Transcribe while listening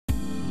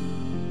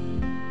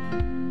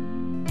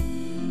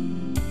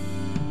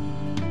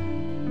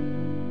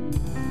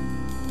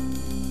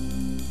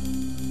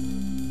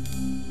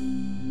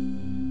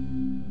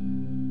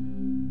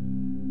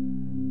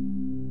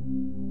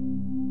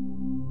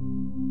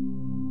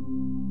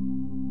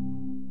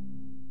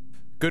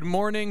Good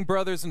morning,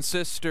 brothers and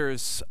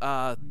sisters.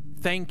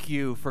 Thank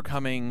you for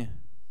coming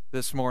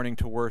this morning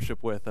to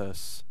worship with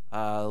us.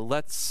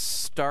 Let's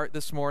start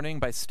this morning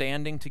by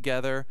standing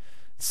together,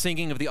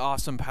 singing of the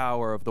awesome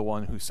power of the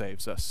one who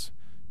saves us.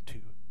 2,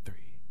 3,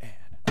 and...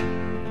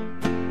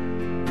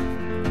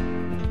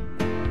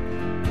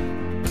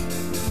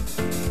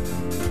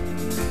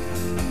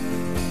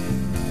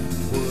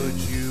 Would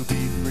you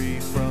be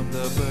free from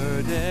the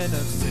burden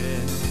of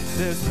sin?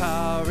 There's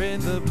power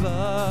in the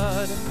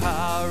blood,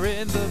 power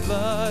in the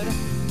blood.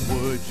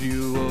 Would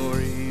you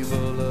or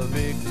evil a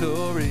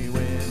victory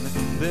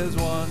win? There's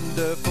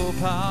wonderful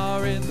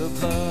power in the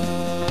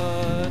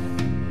blood.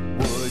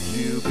 Would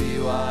you be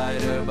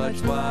whiter,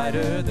 much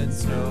whiter than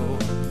snow?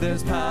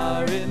 There's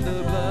power in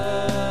the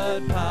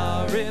blood,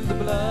 power in the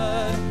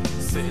blood.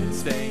 Sin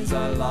stains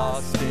are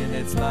lost in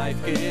its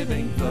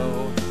life-giving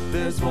flow.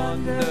 There's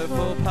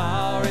wonderful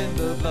power in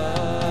the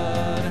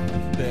blood.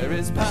 There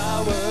is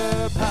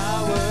power,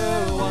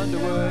 power,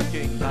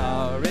 wonder-working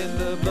power in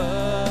the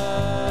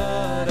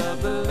blood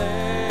of the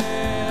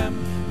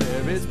Lamb.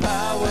 There is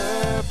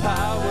power,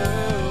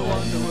 power,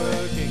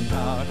 wonder-working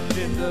power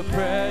in the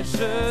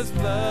precious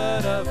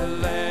blood of the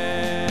Lamb.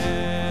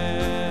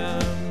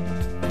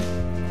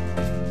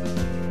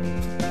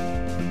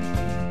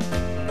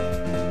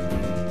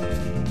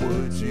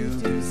 Would you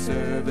do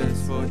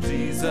service for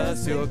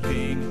Jesus, your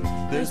King?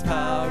 There's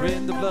power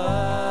in the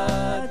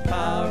blood,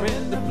 power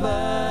in the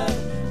blood.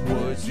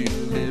 Would you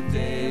live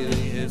daily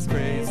his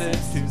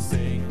praises to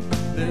sing?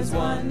 There's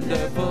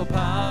wonderful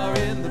power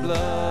in the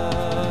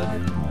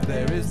blood.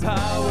 There is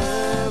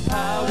power,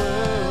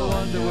 power,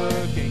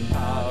 wonder-working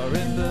power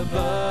in the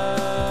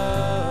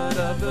blood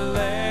of the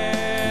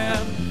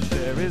Lamb.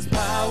 There is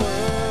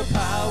power,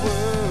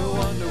 power,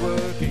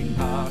 wonder-working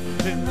power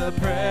in the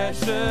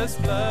precious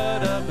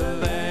blood of the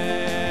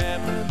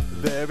Lamb.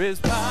 There is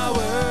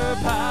power,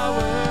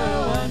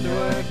 power,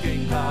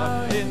 wonder-working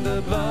power in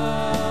the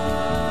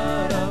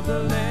blood of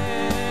the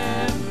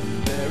Lamb.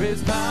 There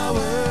is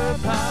power,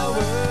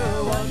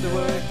 power,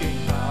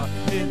 wonder-working power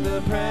in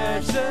the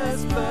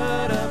precious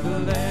blood of the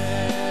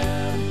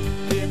Lamb.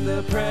 In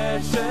the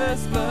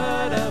precious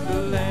blood of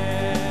the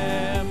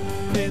Lamb.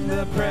 In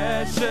the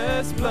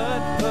precious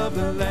blood of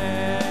the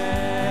Lamb.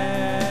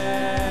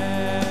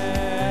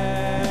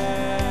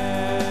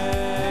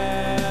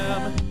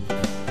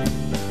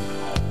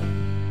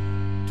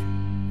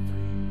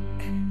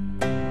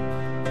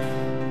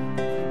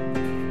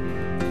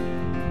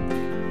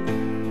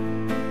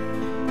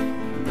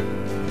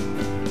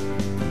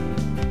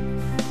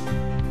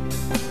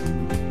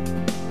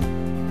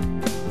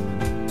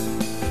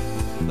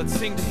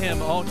 Sing to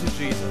him, all to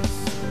Jesus.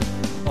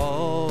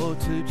 All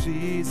to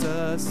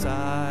Jesus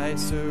I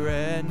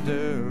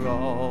surrender,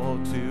 all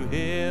to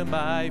him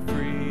I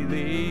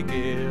freely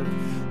give.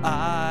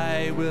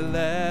 I will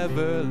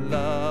ever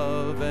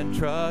love and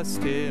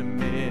trust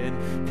him,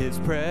 in his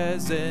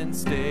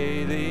presence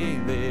daily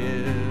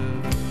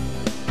live.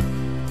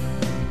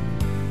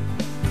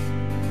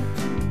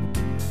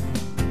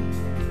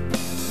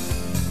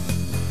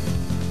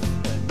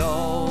 And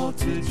all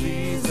to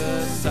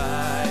Jesus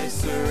I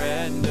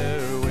surrender,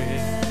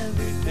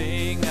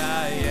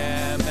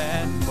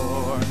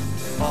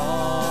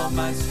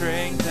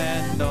 strength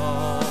and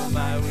all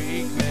my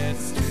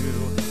weakness to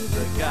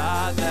the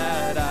God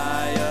that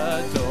I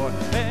adore.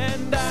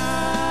 And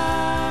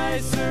I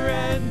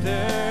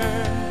surrender,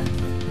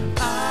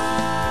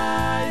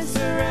 I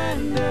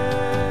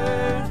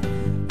surrender,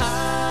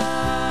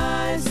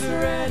 I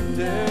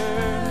surrender,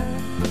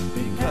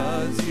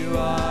 because you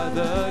are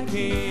the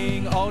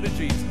King. All to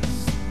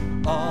Jesus,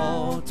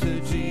 all to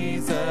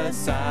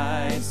Jesus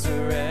I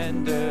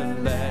surrender.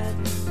 Let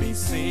me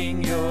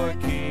sing your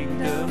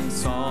kingdom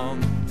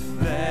song.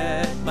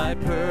 Let my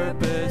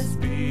purpose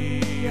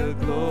be your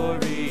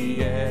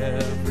glory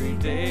every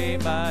day,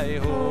 my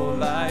whole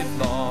life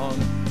long.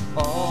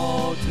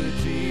 All to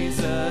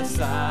Jesus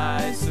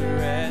I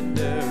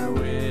surrender,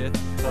 with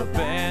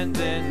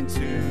abandon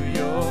to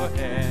your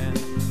hand.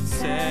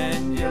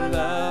 Send your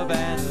love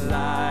and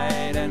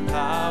light and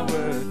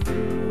power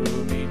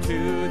through me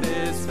to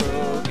this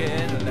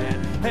broken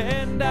land.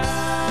 And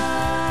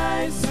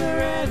I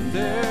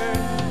surrender,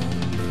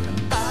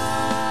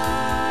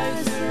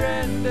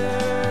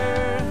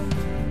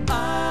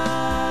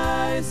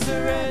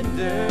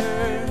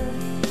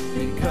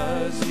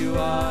 because you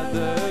are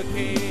the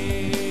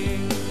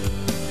King.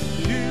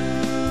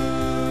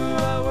 You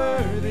are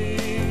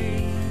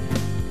worthy,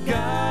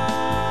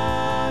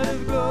 God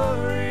of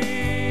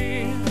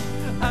glory.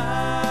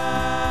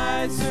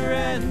 I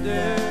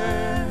surrender,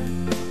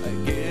 I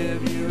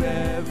give you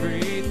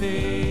everything.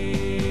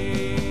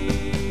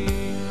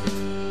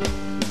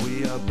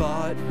 We are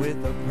bought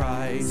with a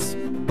price,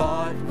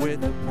 bought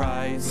with a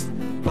price,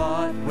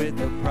 bought with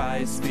a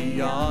price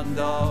beyond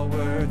all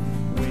worth.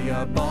 We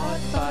are bought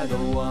by the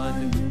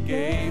one who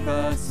gave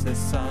us his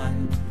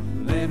son,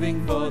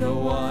 living for the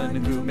one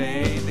who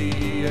made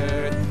the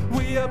earth.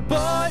 We are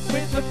bought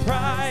with a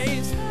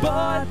price,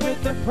 bought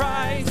with a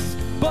price,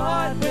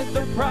 bought with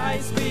a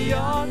price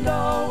beyond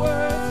all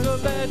words. So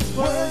let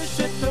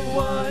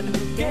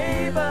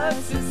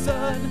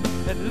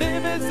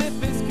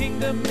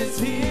kingdom is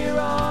here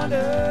on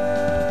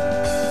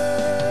earth.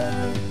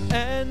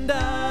 And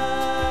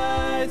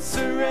I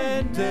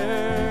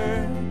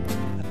surrender,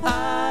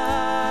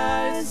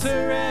 I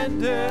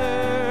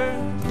surrender,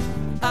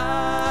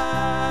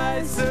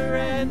 I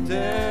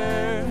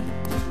surrender,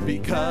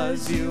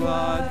 because you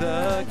are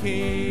the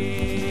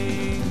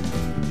King.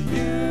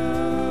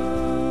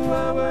 You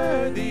are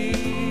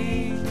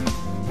worthy,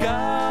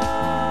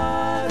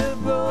 God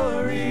of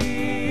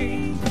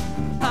glory.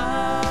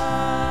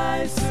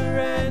 I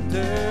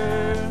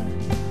surrender,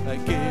 I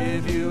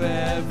give you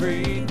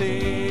everything.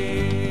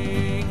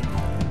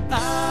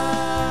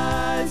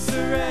 I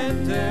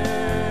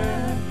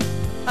surrender,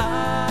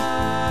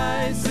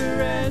 I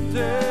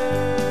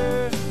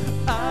surrender,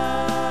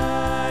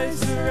 I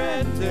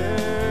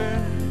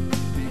surrender,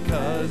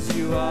 because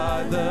you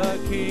are the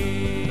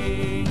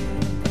King.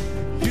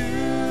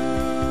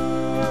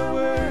 You are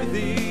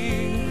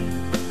worthy,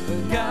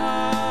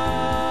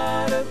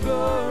 God of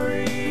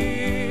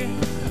glory.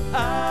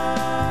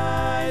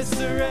 I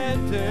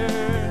surrender,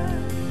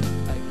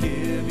 I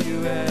give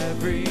you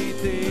everything.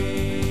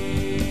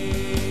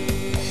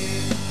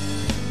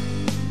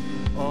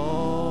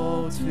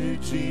 All to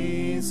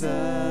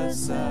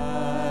Jesus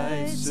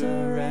I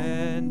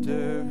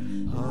surrender,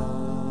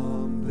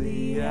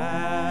 humbly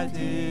at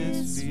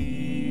his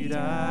feet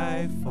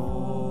I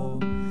fall,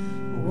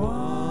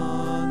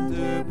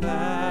 wander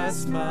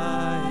past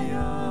my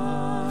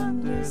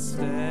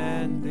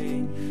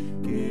understanding,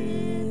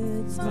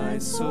 gives my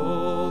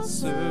soul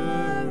surrender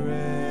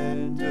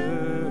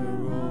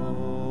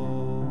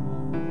all.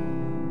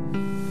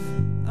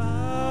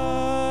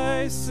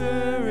 I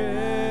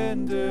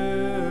surrender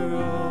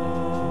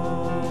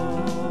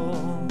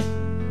all.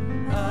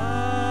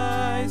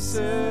 I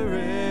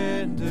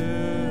surrender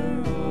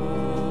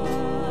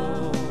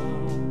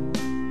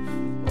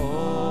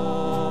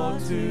all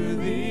to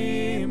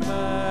thee,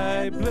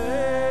 my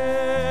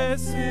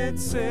blessed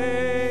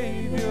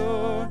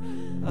Savior.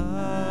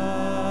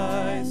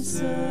 I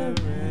surrender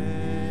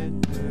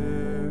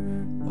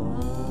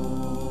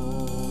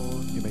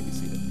all. You may be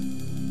seated.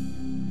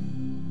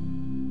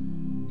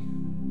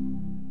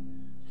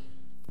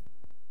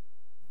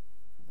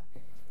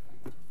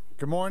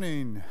 Good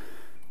morning.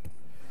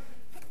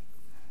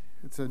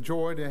 It's a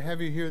joy to have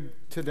you here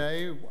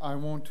today. I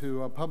want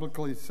to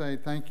publicly say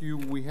thank you.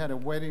 We had a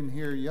wedding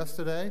here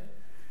yesterday,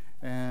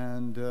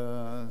 and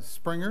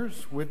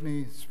Springers,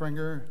 Whitney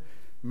Springer,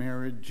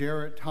 married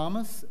Jarrett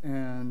Thomas,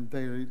 and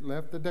they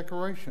left the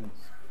decorations.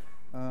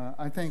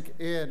 I think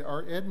Ed,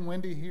 are Ed and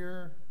Wendy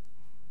here?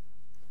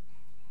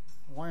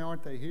 Why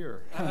aren't they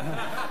here?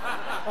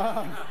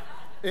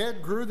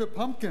 Ed grew the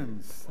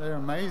pumpkins. They're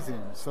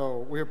amazing.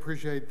 So we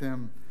appreciate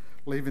them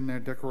leaving their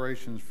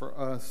decorations for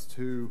us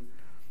to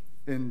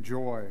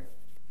enjoy.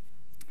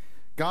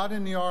 God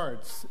in the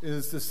Arts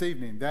is this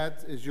evening.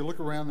 That, as you look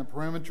around the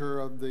perimeter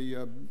of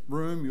the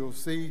room, you'll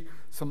see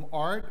some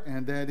art,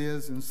 and that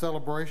is in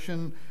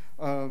celebration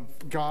of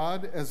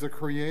God as a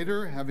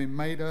creator, having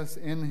made us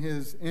in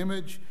his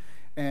image,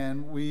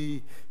 and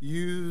we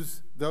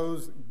use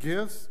those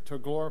gifts to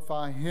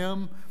glorify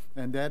him,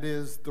 and that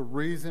is the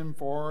reason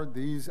for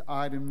these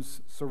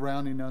items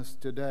surrounding us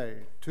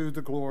today, to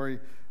the glory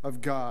of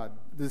God.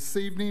 This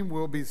evening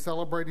we'll be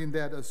celebrating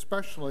that,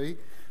 especially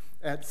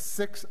at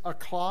 6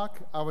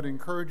 o'clock. I would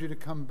encourage you to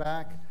come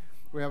back.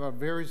 We have a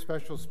very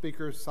special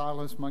speaker,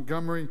 Silas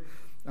Montgomery.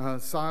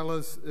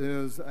 Silas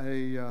is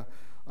a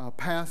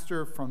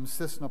pastor from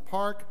Cessna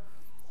Park.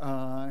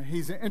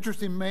 He's an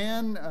interesting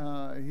man.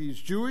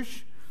 He's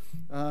Jewish.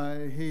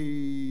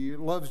 He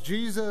loves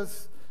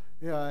Jesus.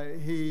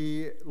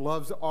 He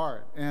loves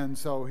art. And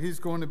so he's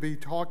going to be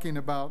talking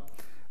about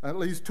at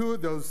least two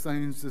of those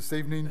things this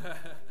evening.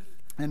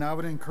 And I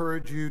would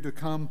encourage you to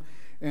come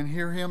and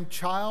hear him.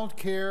 Child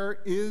care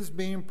is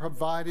being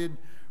provided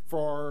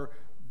for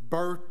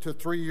birth to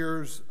 3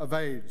 years of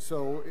age.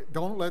 So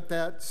don't let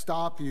that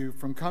stop you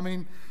from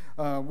coming.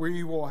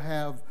 We will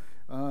have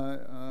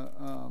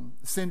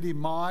Cindy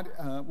Mott.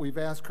 We've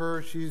asked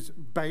her. She's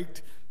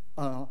baked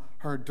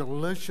her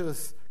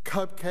delicious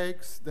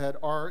cupcakes that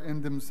are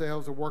in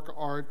themselves a work of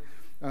art.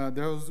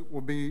 Those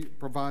will be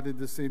provided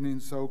this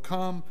evening. So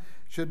come.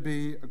 Should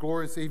be a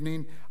glorious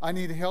evening. I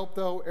need help,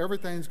 though.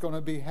 Everything's going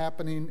to be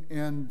happening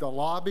in the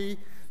lobby.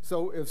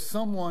 So if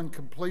someone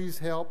could please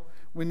help,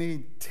 we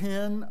need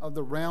 10 of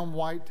the round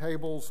white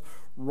tables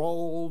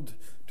rolled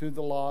to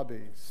the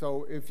lobby.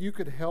 So if you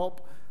could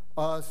help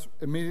us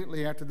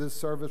immediately after this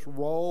service,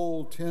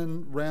 roll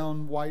 10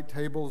 round white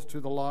tables to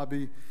the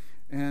lobby,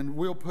 and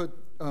we'll put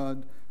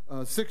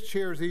 6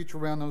 chairs each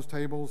around those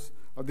tables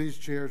of these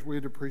chairs.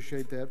 We'd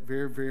appreciate that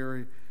very,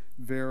 very,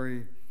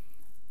 very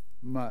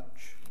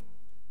much.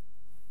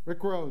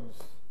 Rick Rhodes.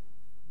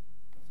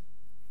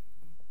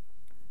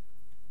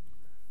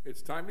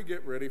 It's time to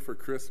get ready for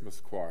Christmas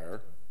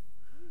choir.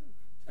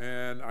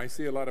 And I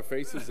see a lot of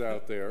faces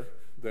out there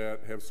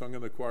that have sung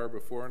in the choir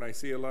before, and I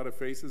see a lot of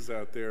faces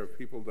out there of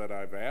people that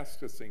I've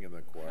asked to sing in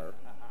the choir.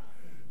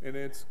 And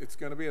it's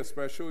going to be a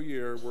special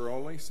year. We're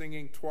only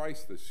singing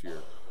twice this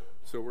year.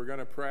 So we're going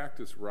to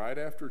practice right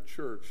after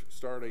church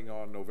starting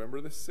on November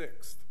the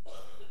 6th.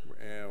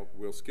 And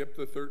we'll skip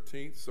the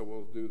 13th, so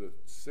we'll do the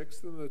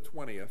 6th and the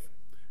 20th.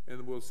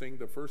 And we'll sing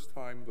the first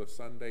time the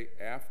Sunday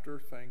after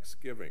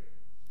Thanksgiving.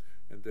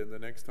 And then the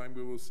next time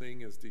we will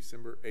sing is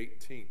December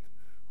 18th,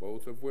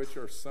 both of which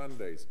are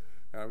Sundays.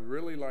 And I'd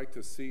really like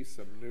to see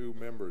some new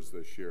members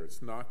this year.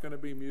 It's not going to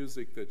be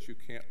music that you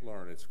can't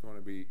learn. It's going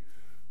to be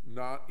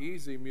not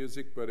easy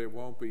music, but it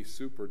won't be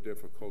super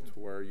difficult to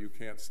where you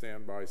can't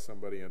stand by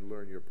somebody and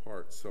learn your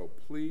part. So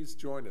please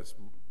join us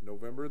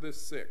November the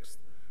 6th.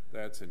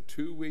 That's in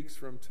 2 weeks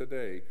from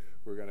today.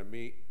 We're going to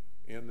meet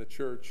in the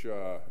church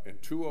in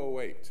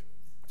 208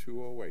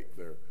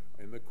 there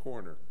in the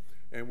corner.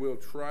 And we'll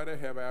try to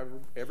have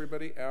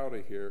everybody out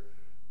of here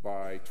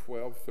by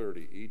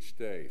 12:30 each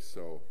day.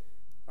 So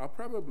I'll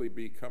probably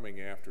be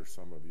coming after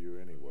some of you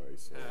anyway.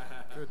 So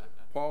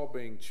Paul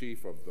being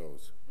chief of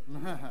those.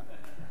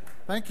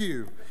 Thank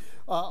you.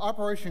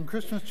 Operation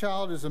Christmas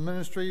Child is a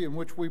ministry in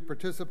which we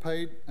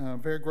participate.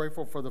 Very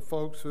grateful for the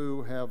folks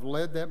who have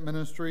led that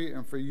ministry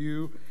and for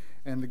you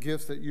and the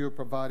gifts that you have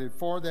provided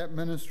for that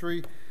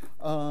ministry.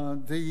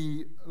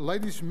 The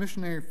Ladies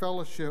Missionary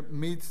Fellowship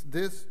meets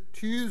this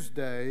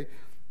Tuesday,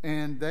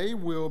 and they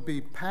will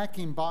be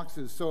packing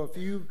boxes. So if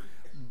you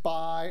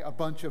buy a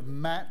bunch of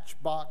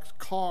Matchbox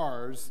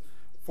cars,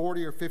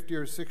 40 or 50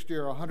 or 60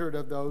 or 100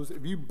 of those,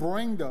 if you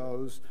bring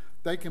those,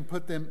 they can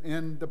put them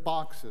in the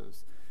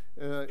boxes.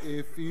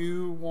 If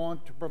you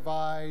want to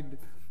provide,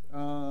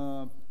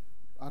 I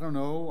don't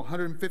know,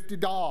 150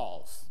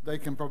 dolls, they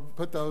can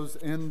put those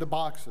in the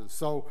boxes.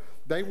 So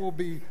they will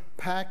be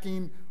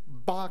packing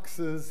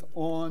boxes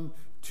on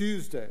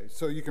Tuesday.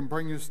 So you can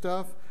bring your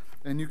stuff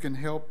and you can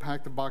help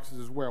pack the boxes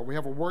as well. We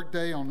have a work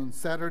day on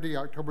Saturday,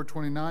 October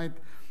 29th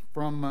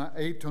from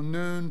 8 till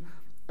noon.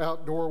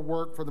 Outdoor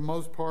work for the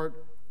most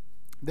part.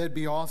 That'd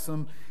be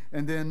awesome.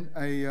 And then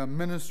a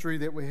ministry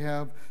that we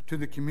have to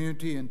the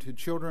community and to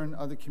children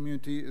of the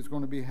community is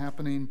going to be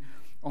happening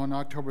on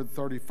October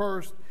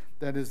 31st.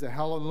 That is the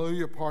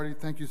Hallelujah Party.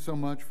 Thank you so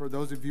much for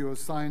those of you who have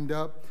signed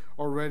up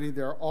already.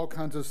 There are all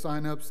kinds of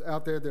sign-ups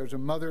out there. There's a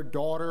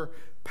mother-daughter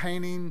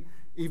painting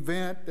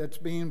event that's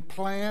being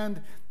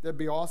planned. That'd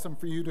be awesome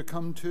for you to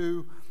come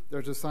to.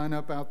 There's a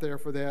sign-up out there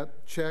for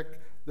that. Check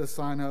the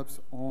sign-ups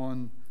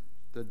on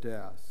the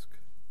desk.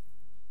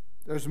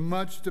 There's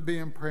much to be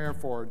in prayer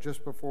for.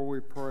 Just before we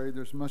pray,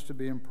 there's much to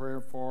be in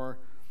prayer for.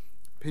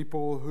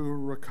 People who are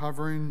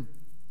recovering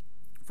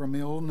from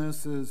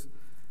illnesses,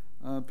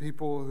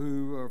 people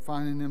who are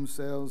finding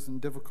themselves in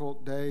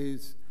difficult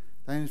days,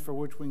 things for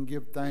which we can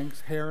give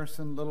thanks.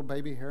 Harrison, little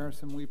baby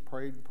Harrison, we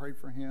prayed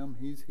for him.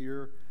 He's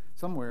here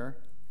somewhere.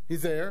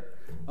 He's there.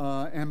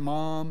 And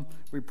Mom,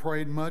 we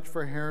prayed much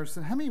for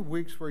Harrison. How many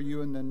weeks were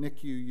you in the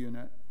NICU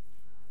unit?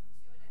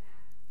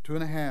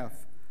 2.5.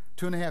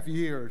 2.5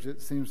 years, it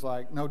seems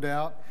like, no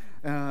doubt.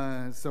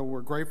 So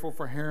we're grateful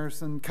for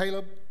Harrison.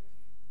 Caleb,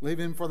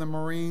 leaving for the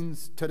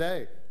Marines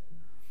today.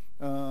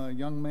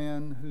 Young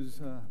man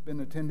who's been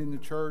attending the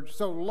church.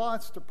 So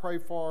lots to pray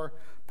for.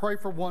 Pray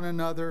for one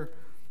another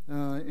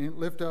and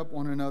lift up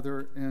one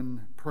another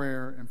in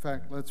prayer. In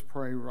fact, let's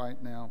pray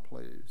right now,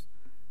 please.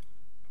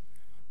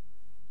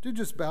 Do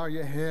just bow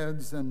your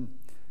heads. And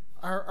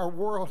our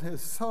world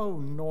is so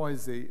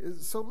noisy.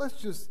 So let's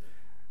just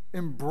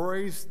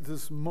embrace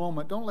this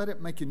moment. Don't let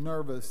it make you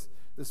nervous.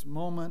 This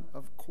moment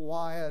of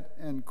quiet,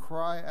 and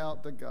cry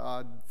out to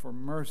God for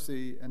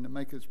mercy and to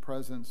make his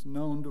presence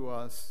known to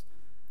us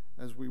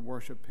as we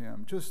worship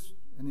him, just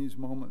in these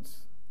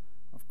moments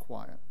of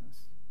quietness.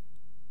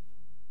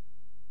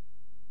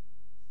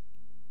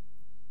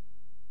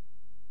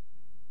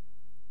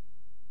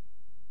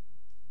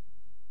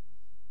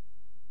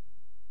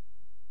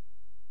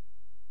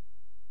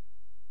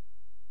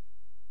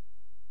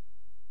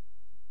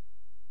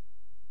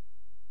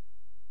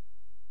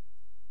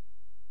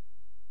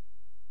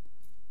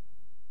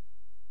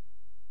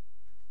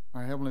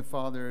 Our Heavenly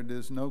Father, it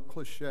is no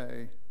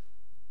cliche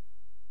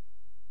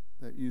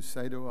that you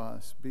say to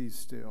us, be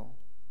still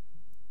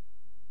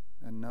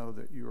and know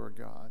that you are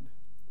God.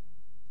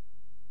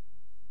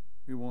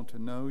 We want to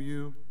know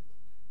you,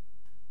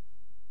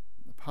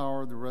 the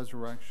power of the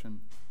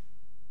resurrection,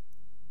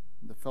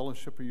 the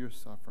fellowship of your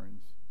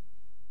sufferings.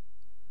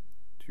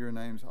 To your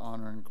name's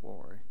honor and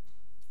glory.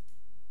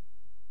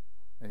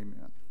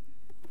 Amen.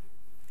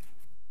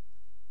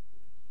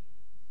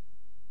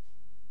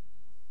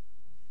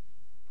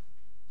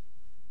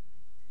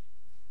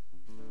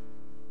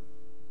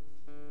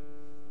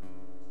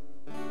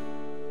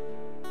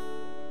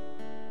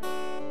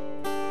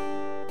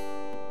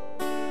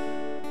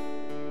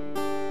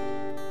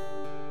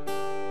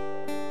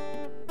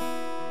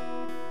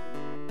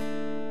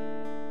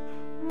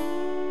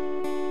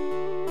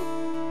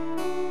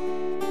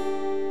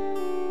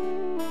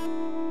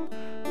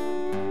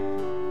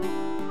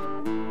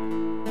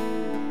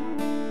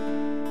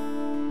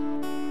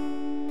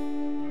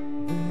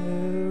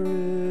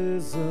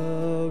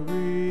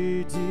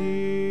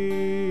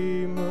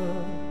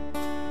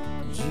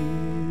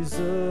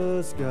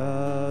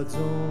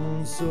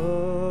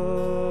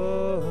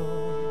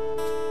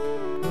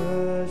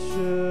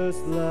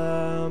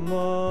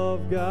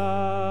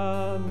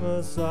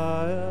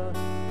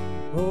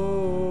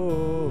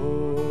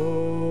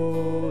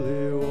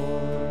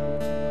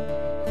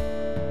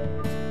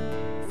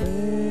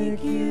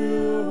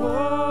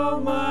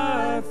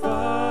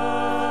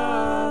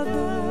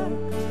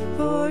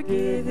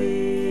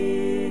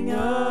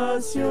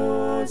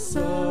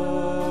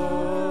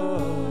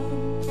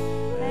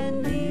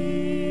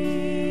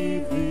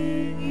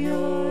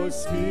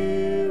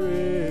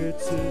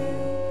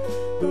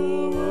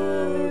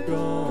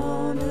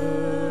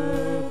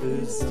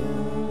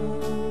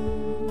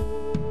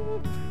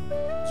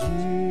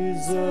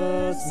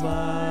 Jesus,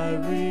 my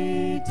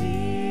Redeemer,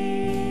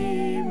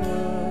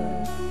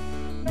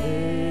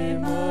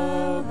 name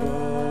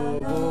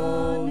above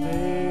all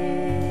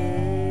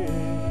names,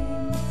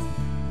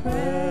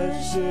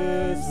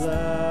 precious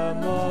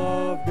Lamb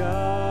of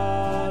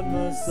God,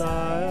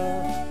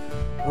 Messiah,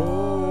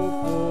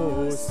 hope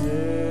for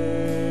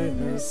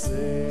sinners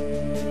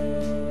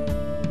saved.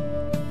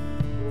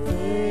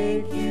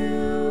 Thank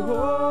you,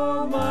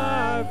 oh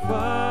my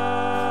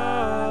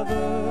Father,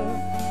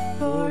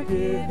 for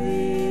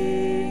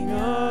giving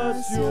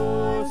us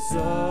your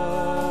Son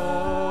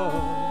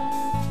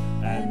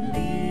and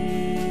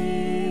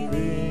leaving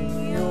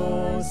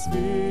your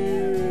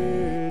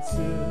Spirit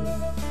till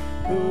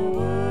the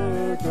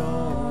work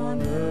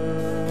on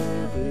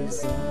earth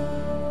is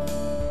done.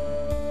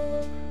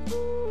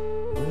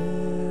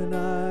 When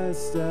I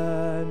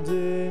stand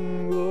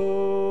in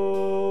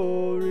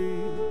glory,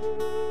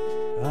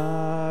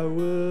 I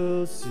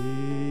will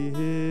see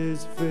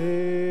his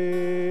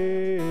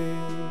face.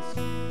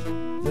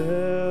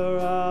 There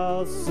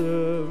I'll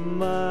serve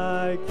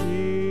my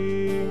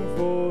King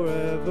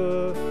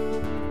forever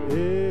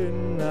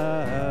in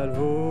that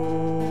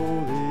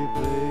holy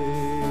place.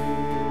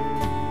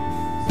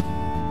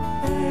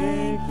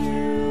 Thank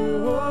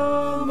you,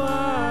 oh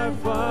my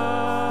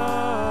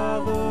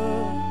Father,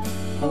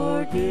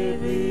 for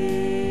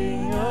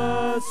giving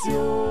us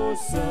your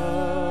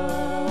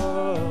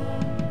Son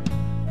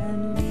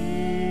and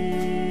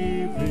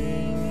leaving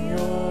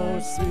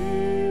your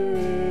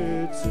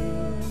Spirit to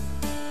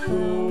the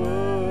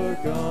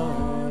work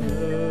on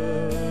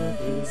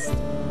earth is done.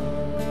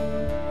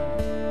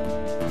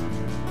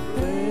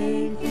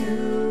 Thank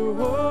you,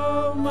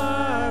 oh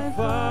my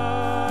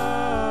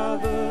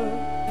Father,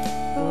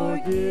 for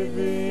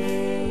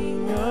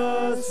giving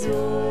us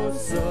your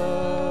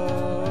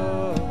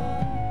Son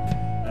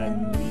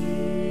and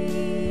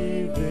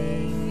leaving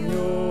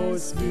your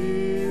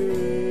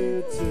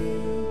Spirit to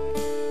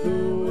the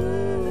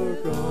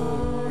work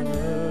on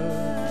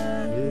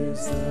earth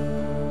is done.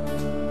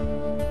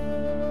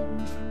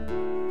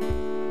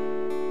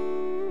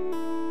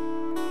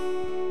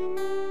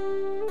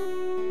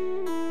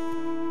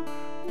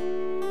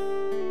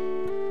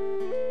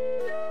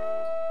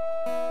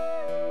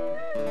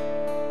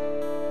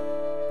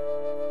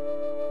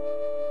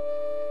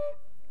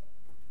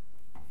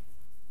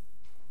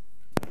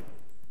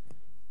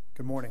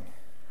 Good morning.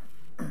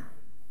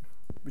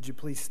 Would you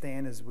please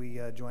stand as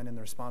we join in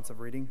the responsive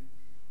reading?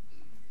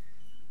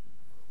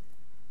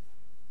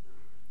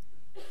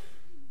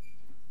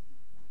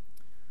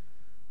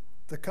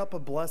 The cup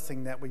of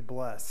blessing that we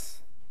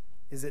bless,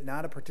 is it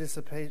not a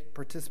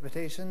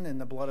participation in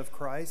the blood of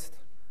Christ?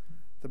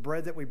 The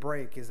bread that we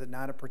break, is it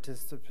not a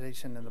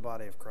participation in the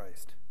body of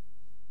Christ?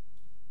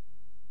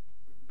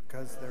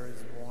 Because there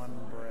is one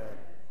bread,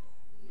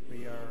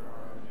 we are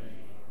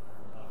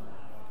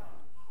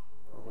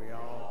for we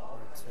all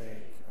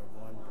partake of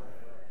one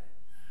bread.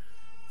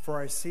 For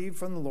I received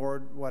from the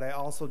Lord what I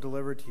also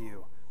delivered to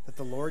you, that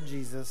the Lord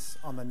Jesus,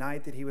 on the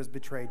night that he was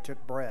betrayed,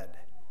 took bread,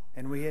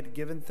 and when he had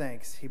given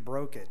thanks, he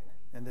broke it,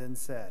 and then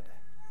said,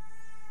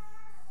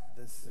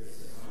 "This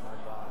is my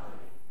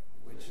body,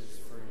 which is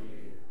for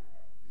you.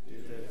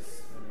 Do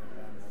this in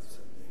remembrance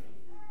of me."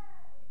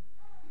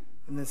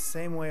 In the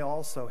same way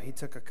also he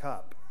took a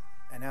cup,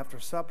 and after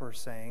supper,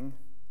 saying,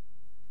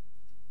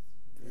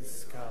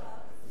 "This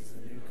cup is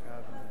the new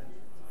covenant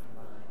in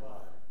my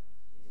blood.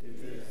 Do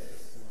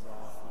this as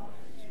often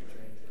as you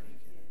drink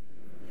it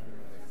in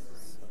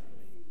remembrance of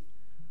me."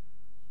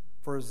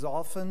 For as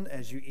often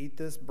as you eat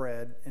this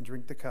bread and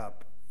drink the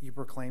cup, you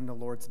proclaim the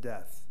Lord's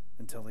death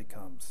until he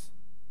comes.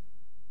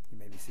 You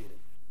may be seated.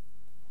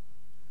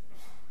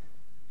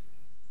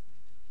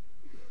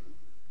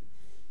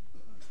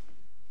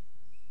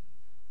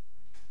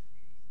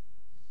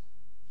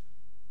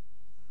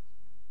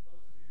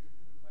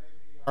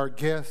 Our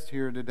guest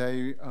here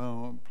today,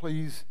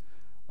 please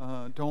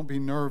don't be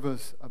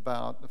nervous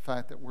about the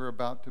fact that we're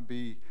about to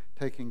be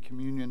taking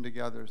communion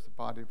together as the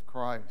body of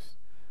Christ.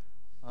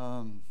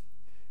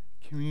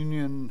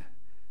 Communion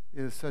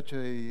is such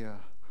a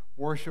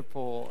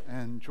worshipful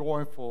and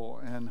joyful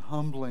and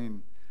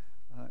humbling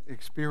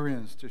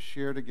experience to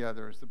share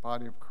together as the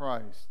body of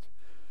Christ.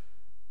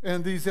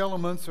 And these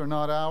elements are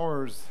not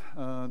ours.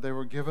 They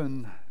were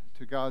given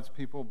to God's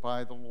people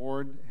by the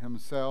Lord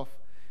himself.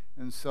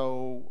 And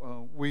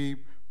so we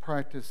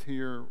practice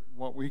here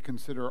what we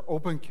consider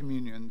open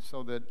communion,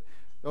 so that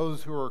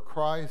those who are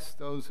Christ,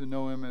 those who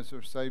know him as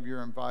their Savior,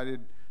 are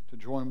invited to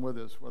join with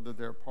us, whether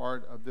they're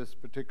part of this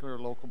particular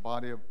local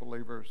body of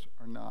believers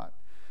or not.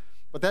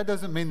 But that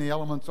doesn't mean the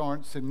elements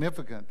aren't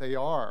significant. They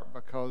are,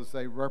 because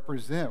they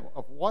represent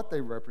what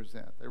they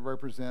represent. They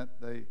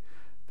represent the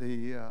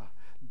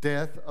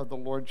death of the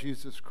Lord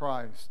Jesus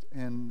Christ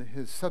and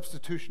his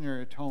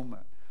substitutionary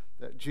atonement,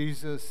 that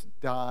Jesus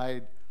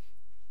died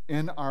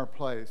in our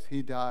place.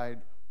 He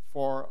died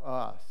for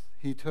us.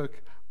 He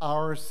took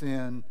our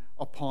sin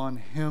upon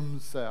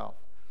himself.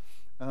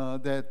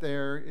 That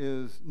there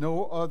is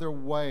no other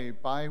way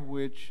by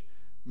which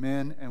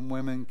men and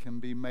women can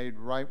be made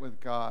right with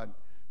God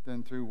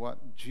than through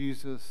what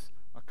Jesus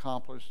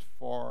accomplished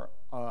for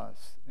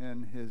us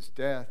in his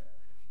death,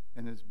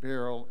 in his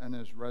burial, and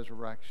his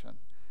resurrection.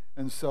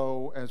 And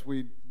so as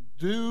we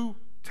do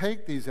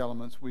take these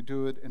elements, we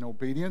do it in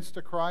obedience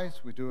to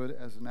Christ. We do it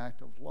as an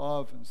act of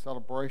love and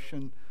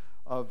celebration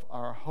of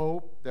our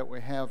hope that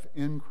we have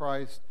in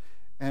Christ.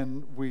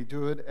 And we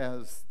do it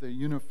as the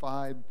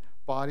unified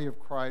body of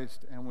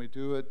Christ, and we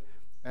do it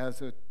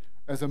as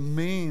a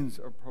means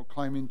of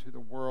proclaiming to the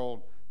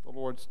world the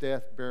Lord's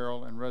death,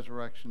 burial, and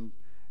resurrection,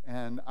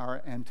 and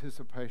our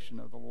anticipation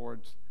of the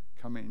Lord's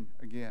coming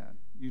again.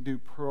 You do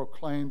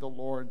proclaim the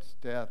Lord's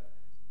death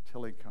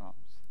till he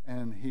comes,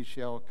 and he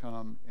shall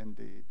come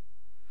indeed.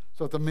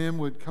 So if the men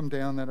would come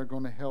down that are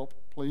going to help,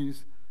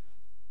 please.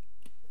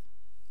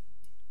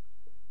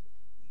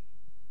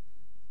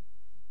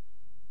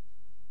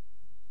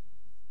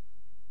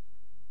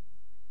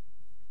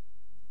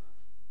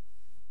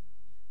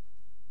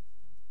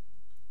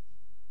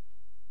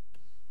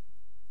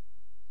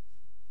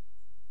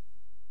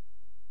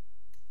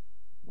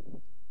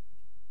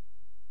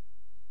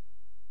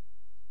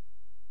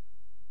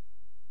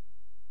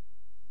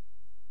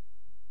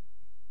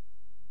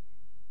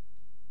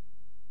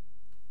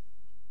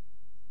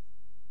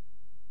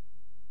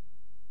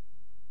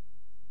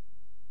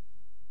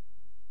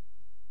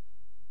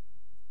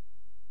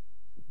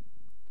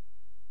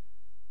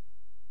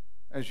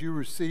 As you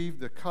receive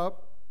the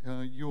cup,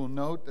 you will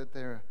note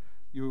that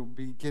you will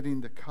be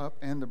getting the cup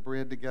and the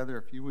bread together.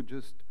 If you would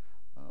just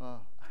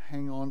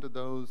hang on to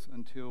those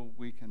until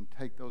we can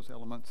take those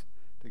elements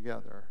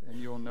together, and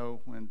you'll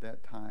know when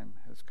that time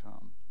has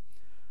come.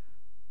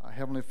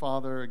 Heavenly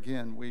Father,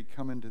 again, we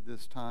come into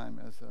this time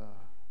as an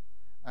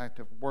act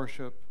of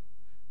worship.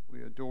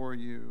 We adore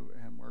you,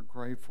 and we're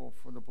grateful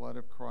for the blood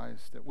of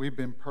Christ, that we've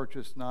been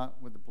purchased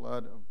not with the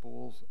blood of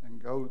bulls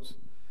and goats,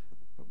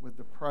 but with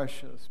the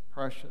precious,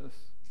 precious,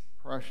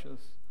 precious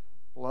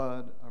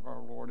blood of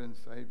our Lord and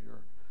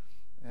Savior.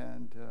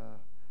 And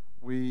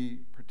we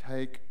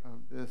partake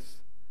of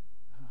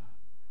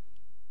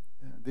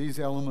these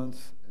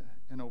elements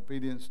in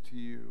obedience to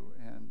you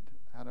and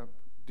out of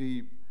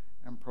deep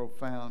and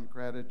profound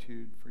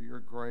gratitude for your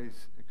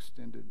grace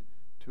extended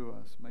to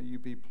us. May you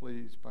be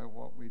pleased by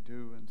what we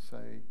do and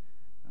say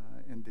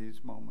in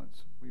these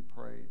moments. We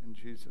pray in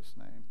Jesus'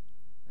 name.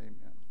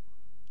 Amen.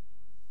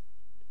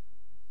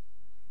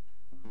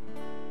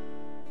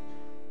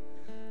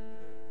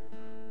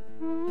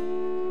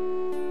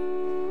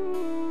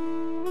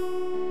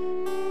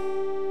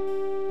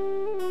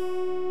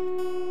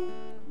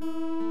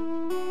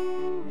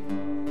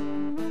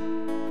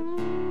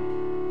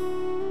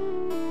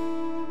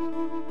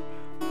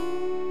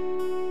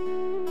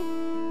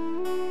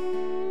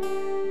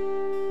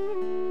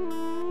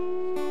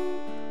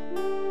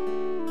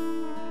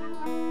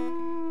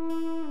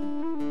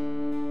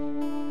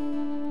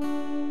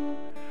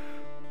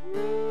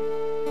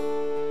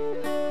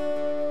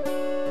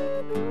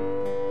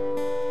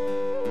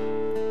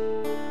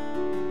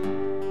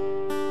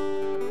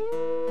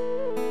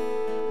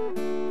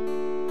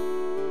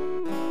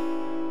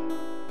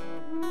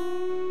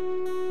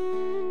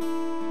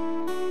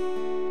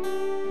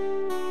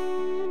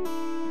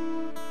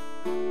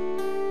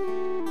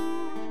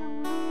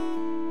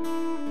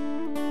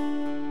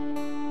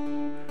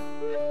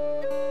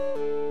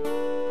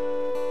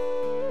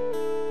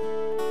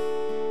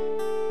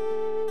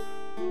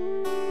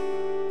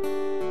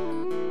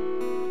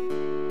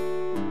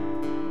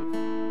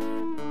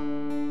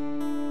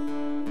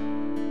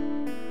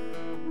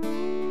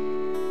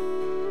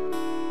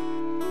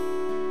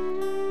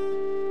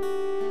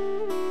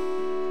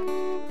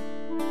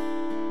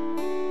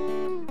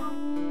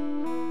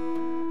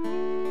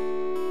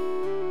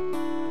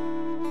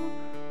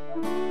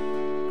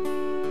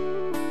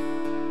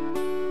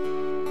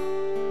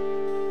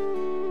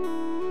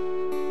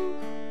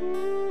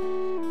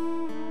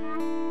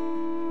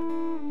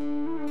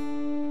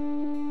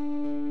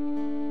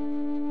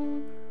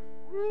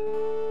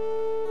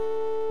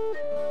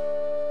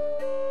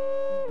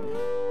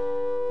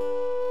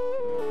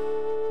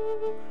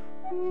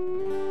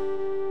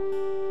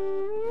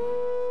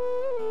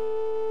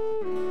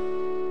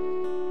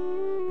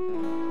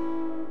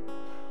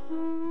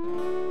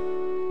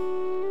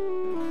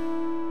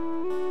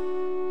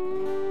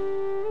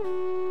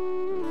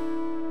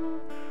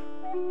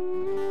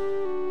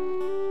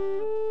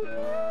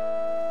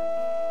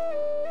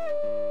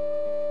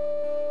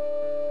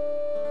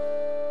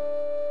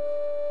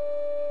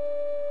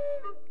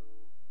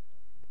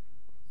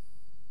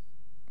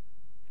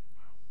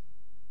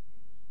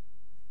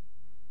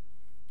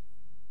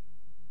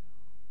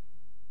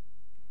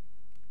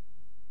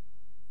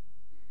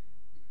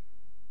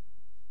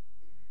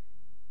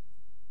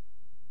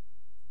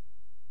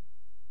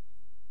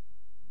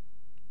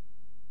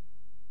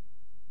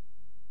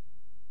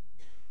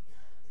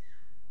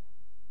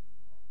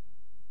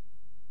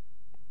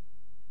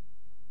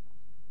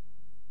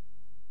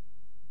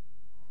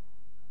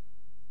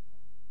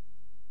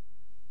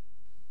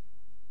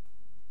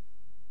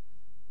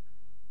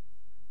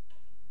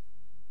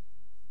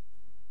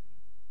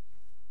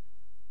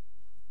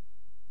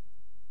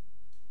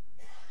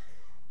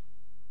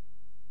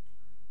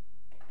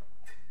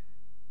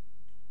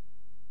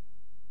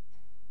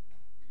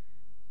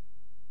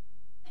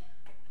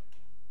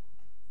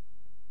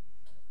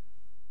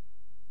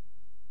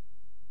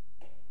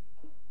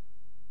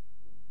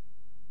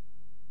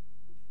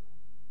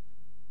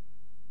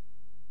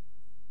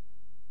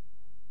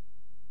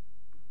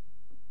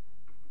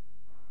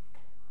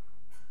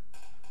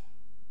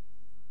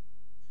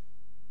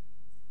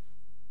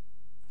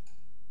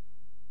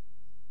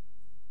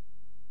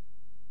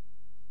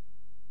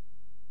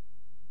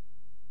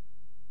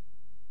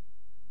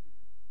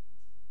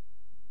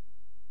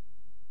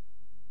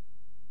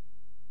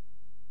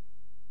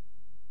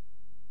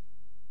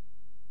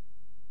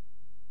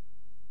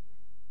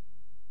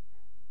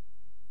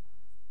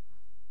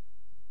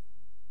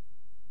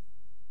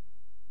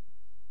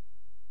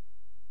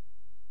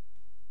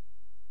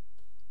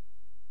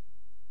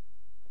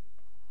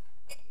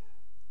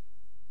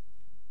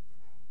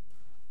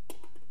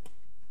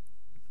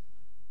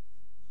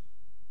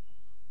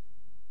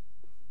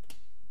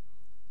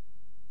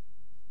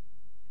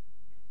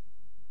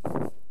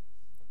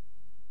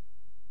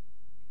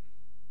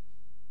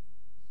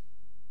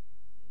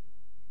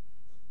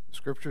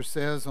 Scripture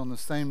says on the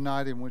same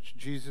night in which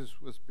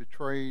Jesus was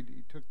betrayed,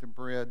 he took the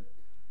bread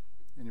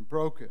and he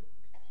broke it.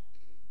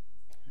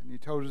 And he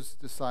told his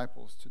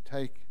disciples to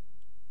take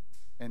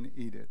and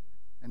eat it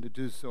and to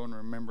do so in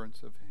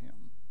remembrance of him.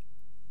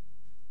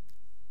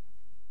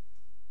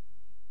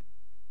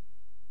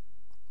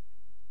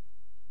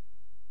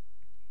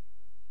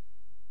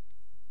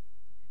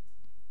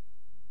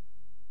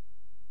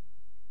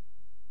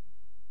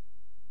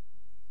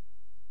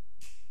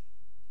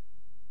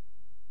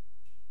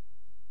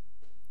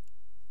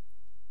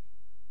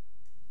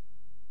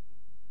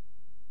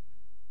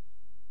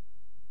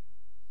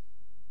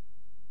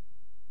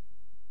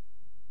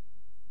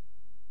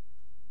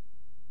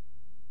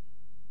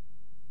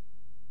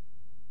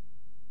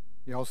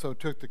 He also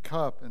took the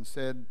cup and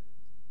said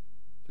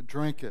to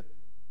drink it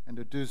and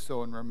to do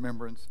so in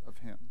remembrance of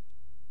him.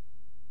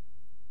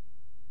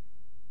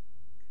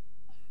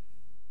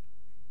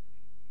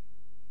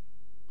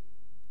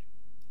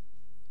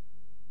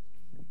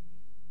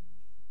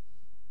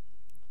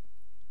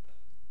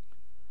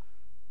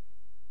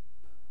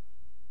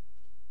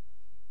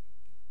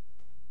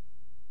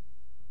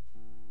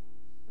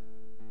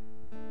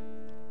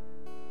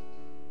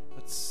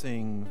 Let's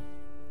sing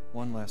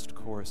one last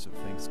chorus of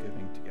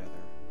thanksgiving together.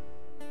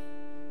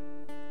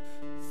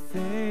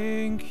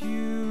 Thank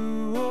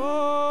you,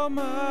 oh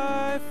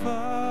my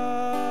Father,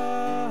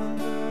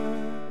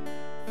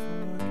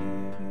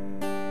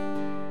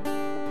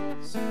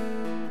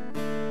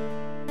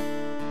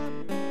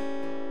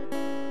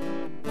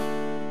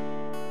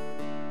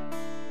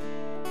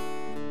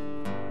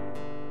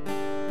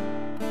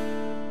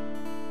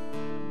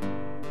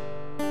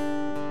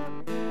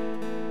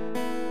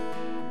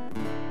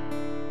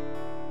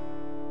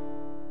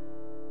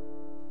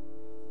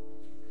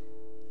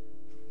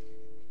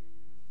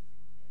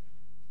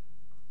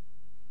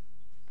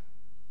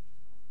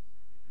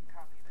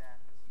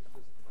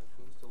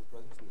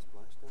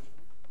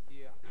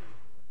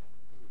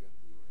 for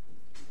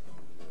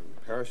giving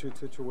us. Parachute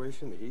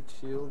situation, the heat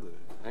shield,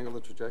 the angular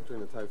trajectory,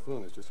 and the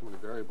typhoon. There's just so many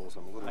variables.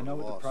 I'm a little I know at a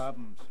what the loss.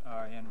 problems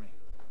are, Henry.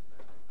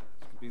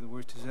 This could be the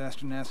worst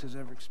disaster NASA's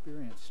ever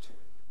experienced.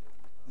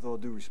 With all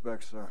due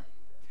respect, sir,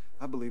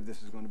 I believe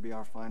this is going to be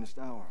our finest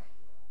hour.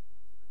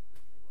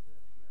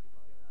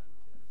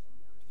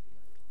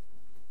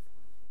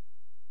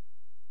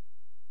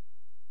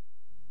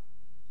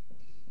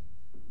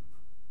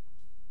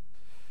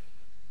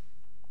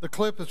 The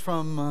clip is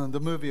from the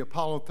movie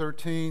Apollo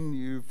 13.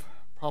 You've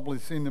probably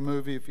seen the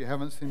movie. If you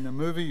haven't seen the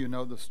movie, you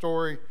know the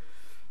story,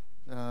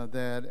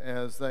 that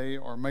as they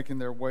are making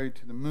their way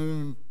to the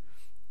moon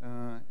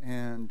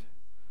and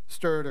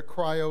stirred a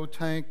cryo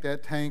tank,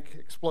 that tank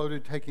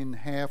exploded, taking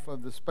half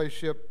of the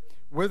spaceship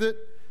with it.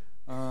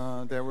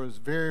 There was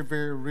very,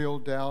 very real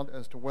doubt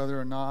as to whether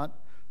or not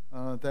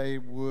they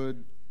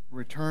would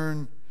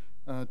return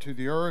to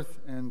the earth,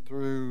 and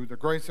through the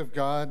grace of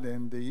God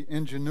and the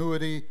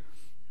ingenuity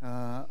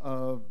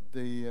of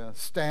the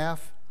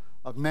staff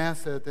of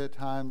NASA at that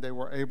time, they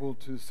were able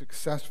to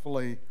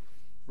successfully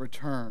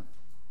return.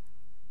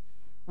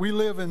 We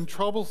live in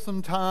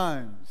troublesome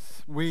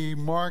times. We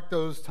mark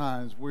those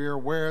times. We are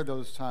aware of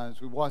those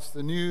times. We watch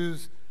the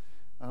news.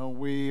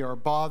 We are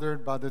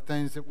bothered by the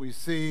things that we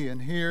see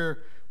and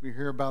hear. We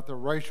hear about the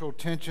racial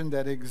tension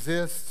that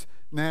exists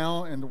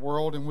now in the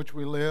world in which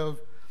we live.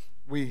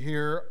 We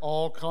hear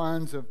all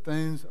kinds of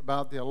things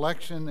about the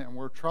election, and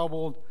we're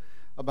troubled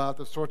about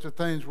the sorts of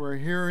things we're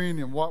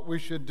hearing and what we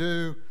should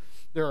do.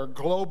 There are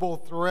global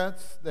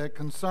threats that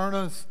concern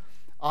us: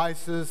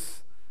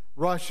 ISIS,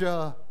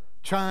 Russia,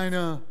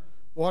 China,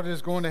 what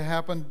is going to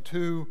happen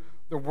to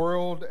the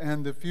world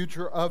and the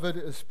future of it,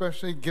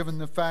 especially given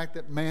the fact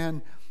that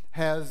man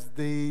has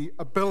the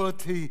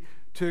ability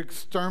to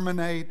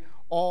exterminate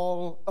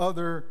all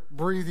other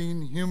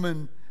breathing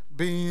human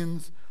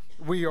beings.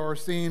 We are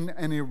seeing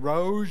an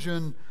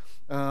erosion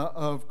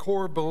of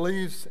core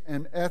beliefs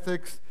and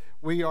ethics.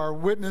 We are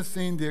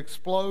witnessing the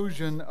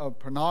explosion of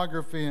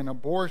pornography and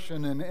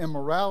abortion and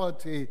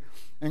immorality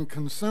and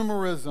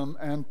consumerism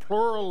and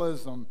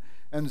pluralism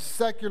and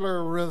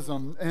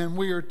secularism. And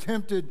we are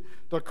tempted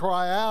to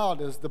cry out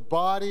as the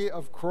body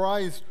of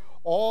Christ,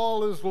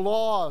 all is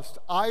lost,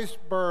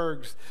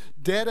 icebergs,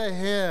 dead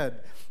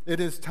ahead. It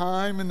is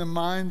time in the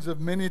minds of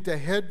many to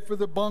head for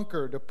the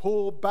bunker, to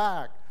pull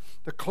back,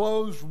 to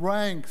close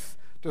ranks,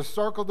 to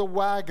circle the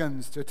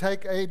wagons, to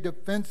take a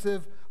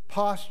defensive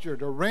posture,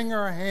 to wring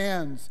our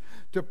hands,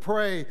 to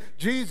pray,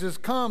 Jesus,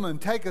 come and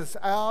take us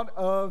out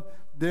of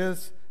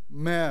this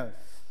mess.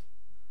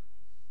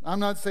 I'm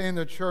not saying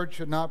the church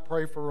should not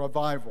pray for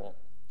revival.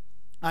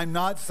 I'm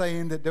not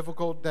saying that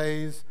difficult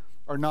days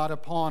are not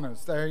upon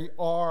us. They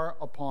are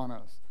upon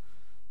us.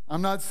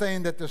 I'm not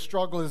saying that the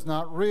struggle is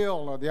not real,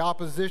 or the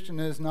opposition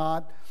is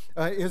not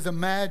is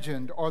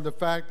imagined, or the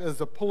fact,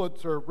 as a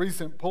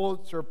recent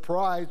Pulitzer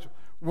Prize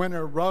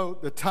winner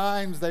wrote, the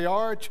times they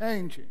are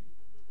changing.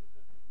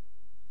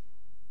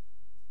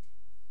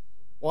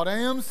 What I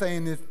am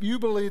saying, if you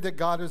believe that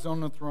God is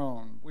on the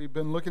throne, we've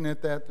been looking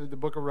at that through the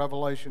book of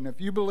Revelation. If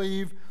you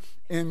believe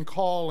in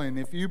calling,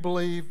 if you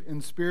believe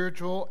in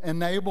spiritual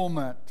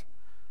enablement,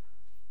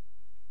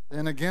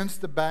 then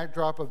against the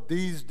backdrop of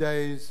these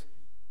days,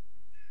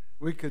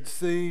 we could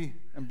see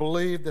and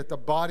believe that the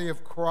body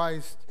of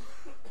Christ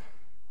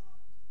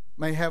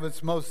may have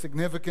its most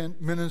significant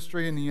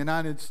ministry in the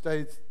United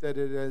States that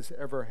it has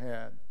ever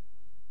had.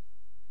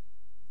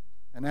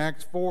 In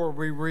Acts 4,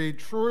 we read,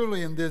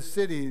 truly in this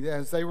city,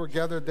 as they were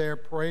gathered there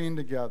praying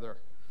together,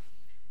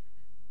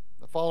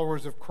 the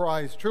followers of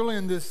Christ, truly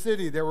in this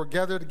city, they were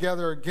gathered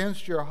together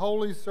against your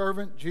holy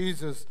servant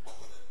Jesus,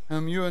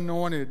 whom you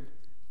anointed,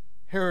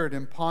 Herod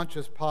and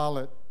Pontius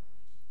Pilate,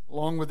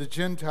 along with the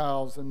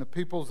Gentiles and the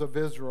peoples of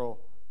Israel.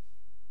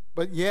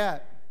 But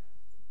yet,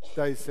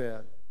 they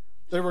said,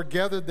 they were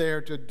gathered there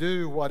to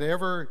do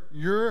whatever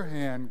your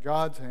hand,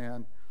 God's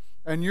hand,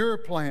 and your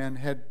plan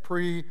had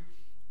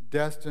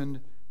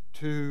predestined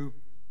to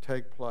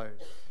take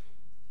place.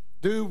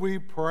 Do we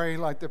pray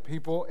like the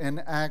people in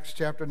Acts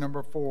chapter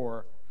number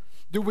 4?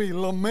 Do we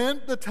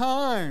lament the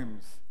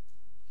times,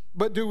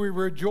 but do we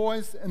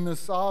rejoice in the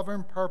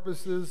sovereign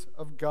purposes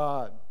of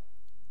God?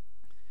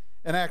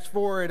 In Acts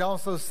 4, it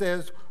also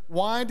says,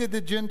 why did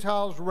the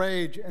Gentiles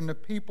rage and the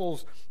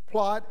peoples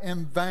plot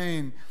in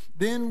vain?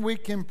 Then we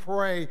can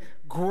pray,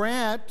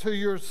 grant to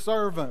your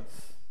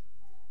servants.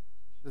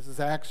 This is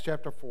Acts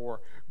chapter 4.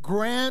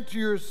 Grant to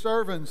your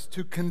servants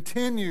to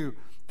continue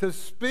to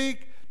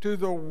speak to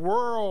the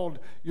world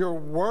your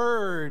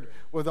word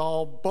with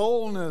all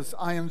boldness.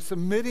 I am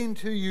submitting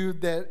to you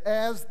that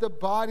as the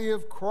body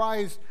of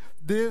Christ,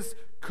 this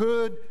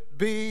could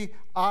be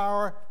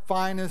our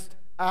finest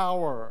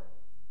hour.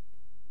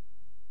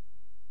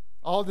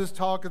 All this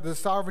talk of the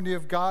sovereignty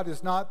of God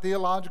is not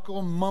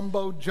theological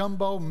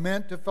mumbo-jumbo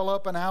meant to fill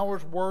up an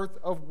hour's worth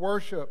of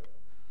worship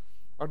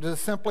or to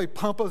simply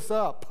pump us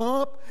up.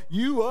 Pump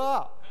you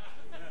up.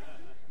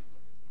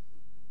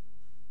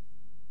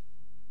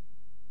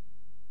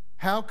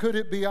 How could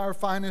it be our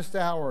finest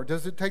hour?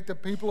 Does it take the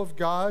people of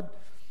God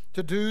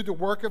to do the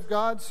work of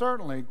God?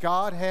 Certainly.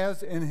 God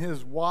has, in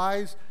his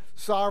wise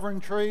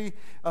sovereignty,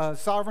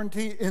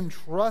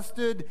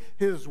 entrusted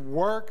his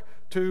work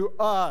to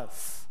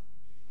us.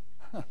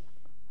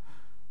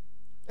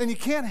 And you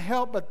can't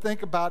help but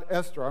think about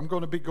Esther. I'm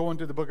going to be going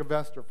to the book of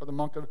Esther for the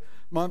month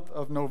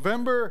of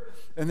November,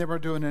 and then we're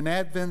doing an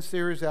Advent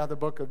series out of the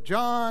book of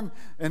John,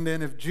 and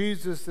then if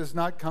Jesus does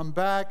not come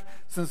back,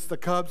 since the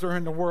Cubs are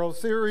in the World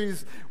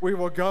Series, we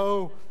will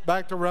go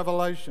back to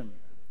Revelation.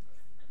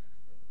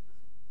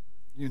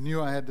 You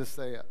knew I had to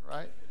say it,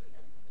 right?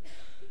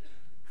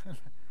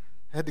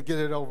 Had to get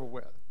it over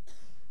with.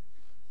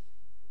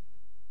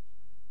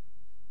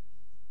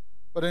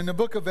 But in the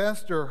book of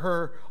Esther,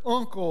 her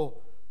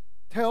uncle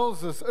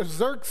tells us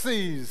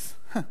Xerxes,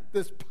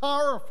 this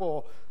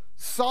powerful,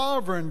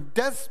 sovereign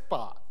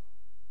despot,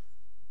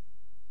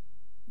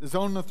 is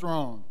on the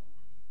throne.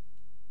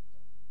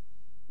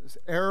 This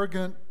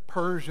arrogant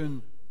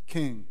Persian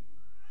king.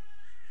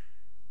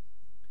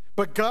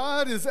 But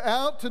God is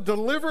out to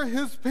deliver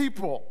his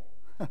people.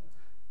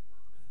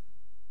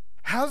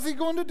 How's he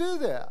going to do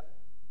that?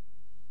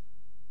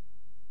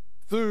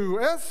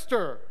 Through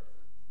Esther.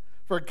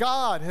 For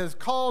God has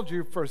called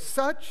you for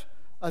such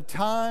a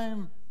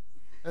time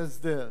as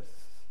this.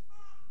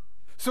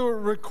 So it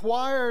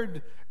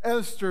required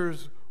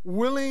Esther's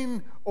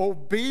willing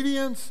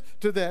obedience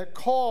to that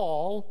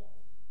call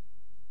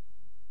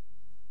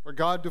for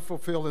God to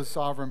fulfill his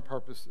sovereign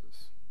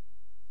purposes.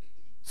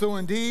 So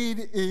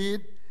indeed,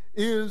 it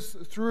is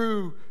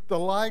through the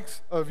likes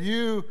of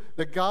you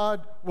that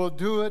God will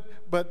do it,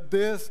 but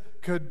this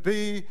could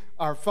be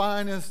our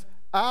finest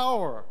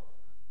hour.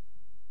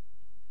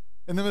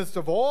 In the midst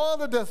of all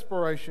the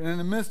desperation, in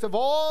the midst of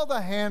all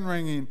the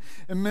hand-wringing,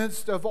 in the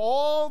midst of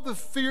all the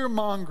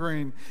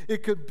fear-mongering,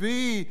 it could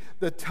be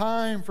the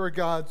time for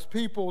God's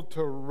people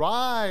to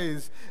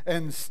rise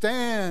and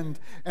stand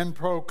and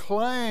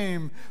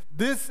proclaim,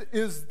 this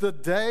is the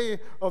day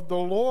of the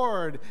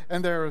Lord,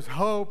 and there is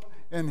hope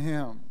in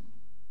him.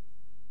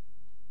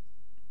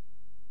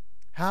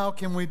 How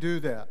can we do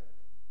that?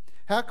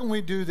 How can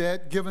we do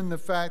that given the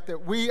fact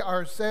that we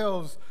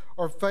ourselves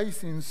are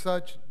facing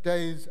such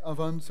days of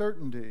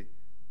uncertainty?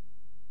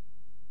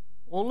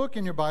 Well, look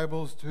in your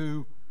Bibles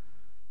to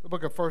the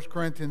book of 1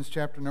 Corinthians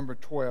chapter number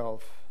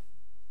 12.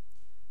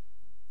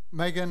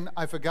 Megan,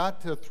 I forgot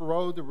to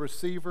throw the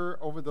receiver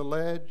over the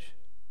ledge.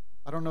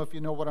 I don't know if you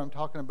know what I'm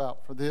talking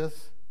about for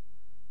this.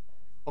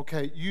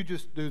 Okay, you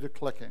just do the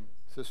clicking,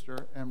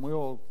 sister, and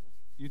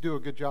you do a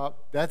good job.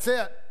 That's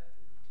it.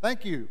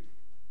 Thank you.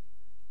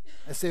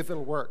 Let's see if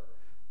it'll work.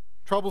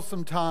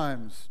 Troublesome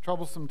times.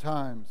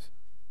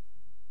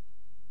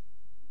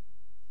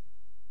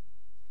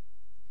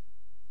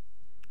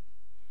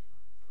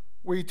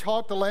 We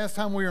talked the last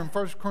time we were in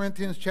 1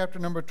 Corinthians chapter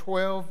number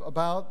 12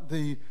 about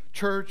the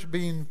church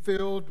being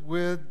filled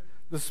with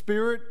the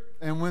Spirit.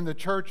 And when the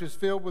church is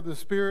filled with the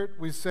Spirit,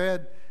 we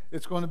said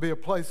it's going to be a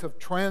place of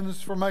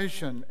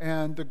transformation.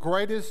 And the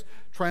greatest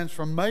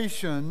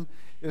transformation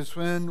is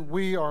when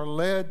we are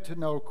led to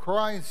know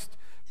Christ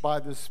by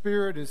the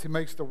Spirit, as He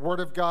makes the Word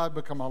of God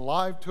become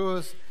alive to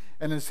us,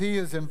 and as He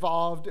is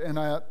involved in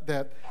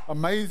that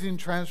amazing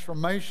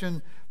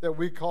transformation that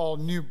we call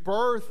new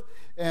birth,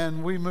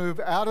 and we move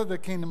out of the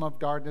kingdom of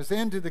darkness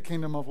into the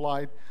kingdom of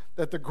light,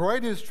 that the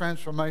greatest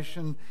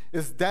transformation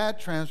is that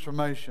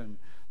transformation,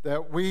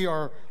 that we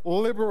are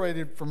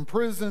liberated from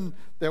prison,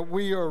 that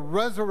we are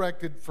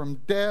resurrected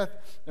from death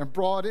and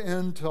brought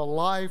into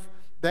life.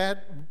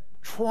 That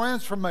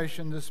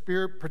transformation the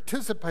Spirit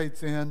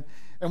participates in,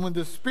 and when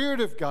the Spirit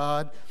of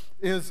God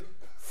is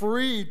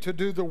free to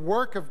do the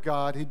work of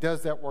God, He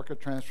does that work of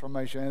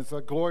transformation. And it's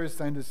a glorious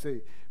thing to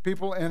see.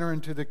 People enter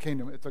into the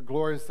kingdom. It's a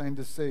glorious thing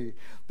to see.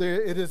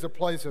 It is a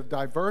place of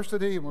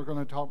diversity, and we're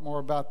going to talk more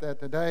about that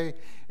today.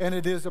 And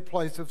it is a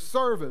place of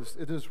service.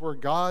 It is where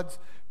God's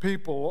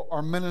people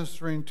are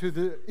ministering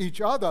to each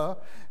other.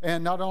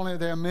 And not only are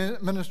they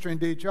ministering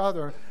to each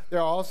other, they're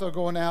also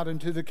going out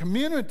into the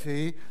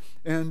community,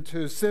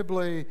 into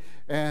Sibley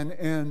and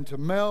into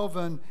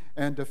Melvin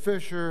and to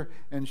Fisher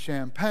and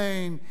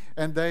Champaign.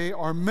 And they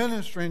are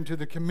ministering to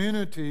the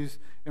communities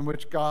in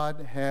which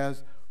God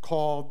has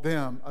called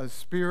them, a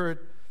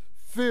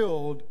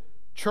Spirit-filled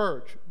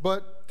church.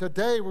 But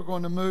today we're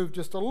going to move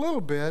just a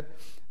little bit,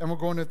 and we're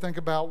going to think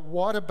about,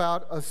 what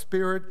about a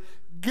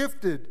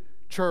Spirit-gifted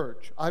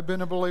church? I've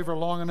been a believer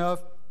long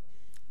enough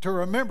to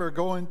remember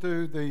going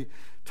through the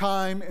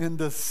time in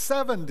the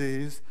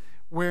 70s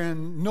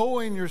when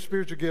knowing your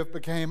spiritual gift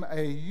became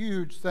a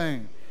huge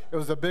thing. It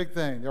was a big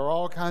thing. There were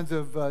all kinds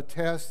of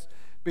tests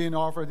being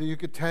offered that you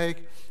could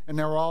take, and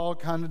there were all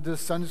kinds of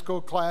Sunday school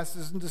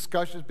classes and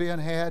discussions being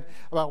had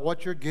about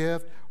what's your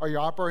gift. Are you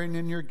operating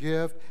in your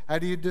gift? How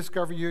do you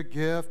discover your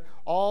gift?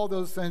 All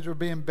those things were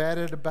being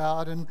batted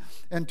about and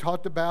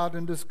talked about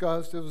and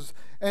discussed.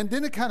 And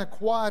then it kind of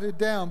quieted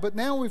down, but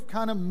now we've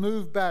kind of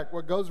moved back.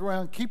 What goes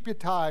around, keep your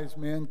ties,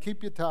 men,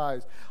 keep your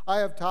ties. I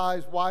have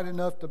ties wide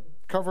enough to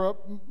cover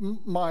up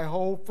my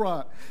whole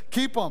front.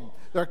 Keep them.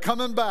 They're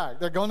coming back.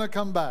 They're going to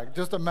come back.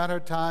 Just a matter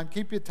of time.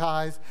 Keep your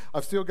ties.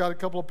 I've still got a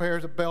couple of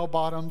pairs of bell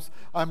bottoms.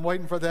 I'm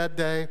waiting for that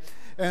day.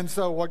 And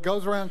so what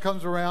goes around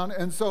comes around.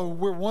 And so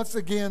we're once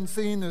again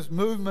seeing this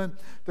movement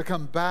to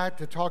come back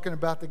to talking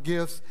about the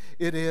gifts.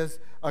 It is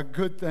a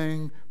good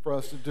thing for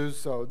us to do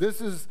so.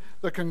 This is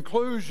the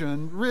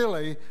conclusion,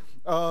 really,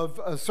 of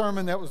a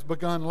sermon that was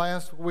begun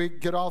last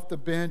week, Get Off the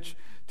Bench.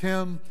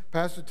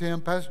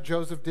 Pastor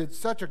Joseph did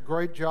such a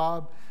great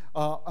job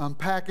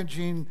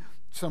unpackaging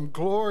some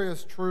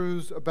glorious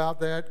truths about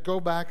that. Go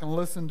back and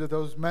listen to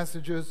those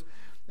messages.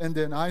 And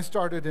then I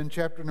started in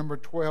chapter number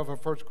 12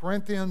 of 1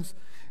 Corinthians,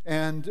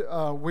 and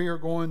we are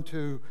going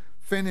to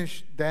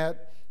finish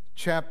that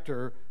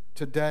chapter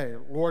today,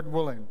 Lord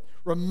willing.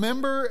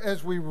 Remember,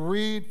 as we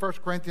read 1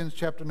 Corinthians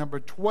chapter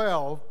number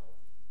 12,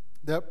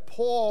 that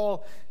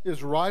Paul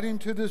is writing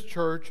to this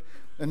church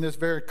in this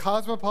very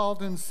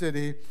cosmopolitan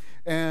city,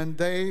 and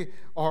they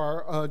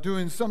are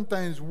doing some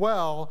things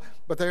well,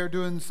 but they are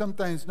doing some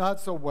things not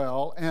so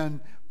well, and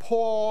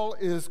Paul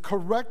is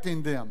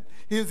correcting them.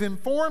 He is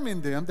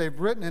informing them. They've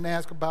written and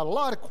asked about a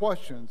lot of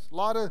questions, a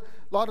lot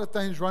of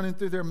things running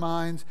through their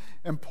minds,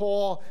 and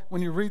Paul,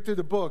 when you read through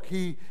the book,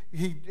 he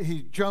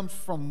jumps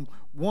from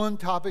one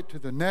topic to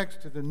the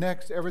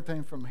next,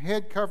 everything from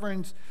head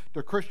coverings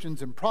to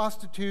Christians and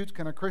prostitutes.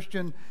 Can a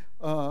Christian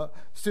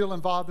still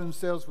involve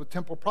themselves with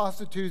temple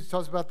prostitutes? He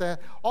talks about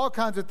that. All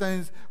kinds of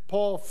things.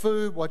 Paul,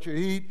 food, what you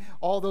eat,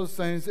 all those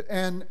things.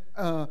 And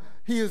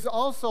he is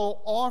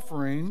also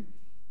offering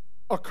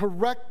a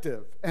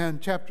corrective.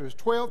 And chapters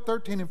 12,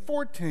 13, and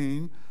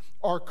 14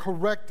 are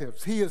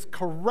correctives. He is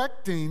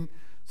correcting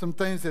some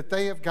things that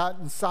they have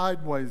gotten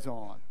sideways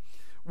on.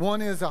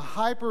 One is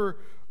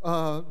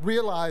a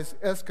realized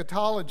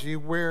eschatology,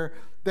 where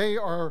they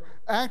are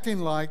acting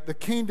like the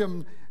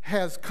kingdom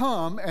has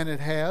come, and it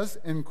has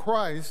in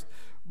Christ,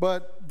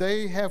 but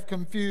they have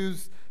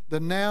confused the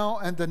now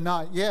and the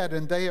not yet,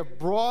 and they have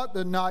brought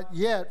the not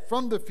yet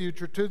from the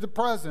future to the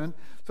present,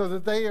 so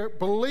that they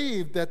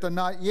believe that the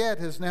not yet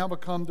has now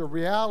become the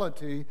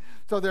reality.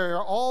 So there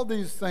are all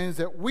these things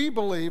that we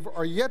believe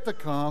are yet to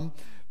come,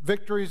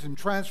 victories and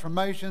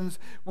transformations,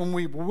 when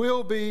we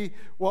will be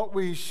what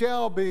we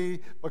shall be,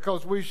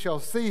 because we shall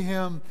see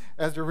Him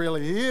as He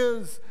really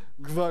is,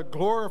 the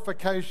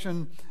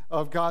glorification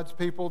of God's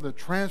people, the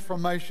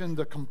transformation,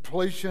 the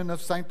completion of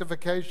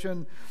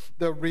sanctification,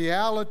 the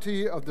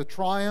reality of the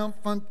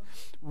triumphant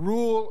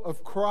rule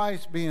of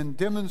Christ being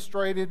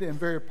demonstrated in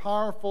very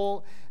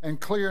powerful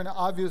and clear and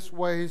obvious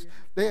ways.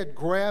 They had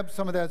grabbed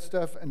some of that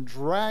stuff and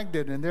dragged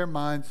it in their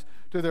minds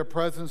to their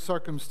present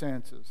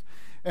circumstances.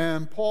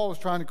 And Paul was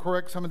trying to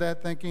correct some of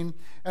that thinking,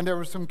 and there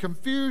was some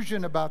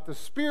confusion about the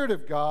Spirit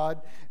of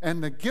God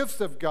and the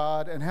gifts of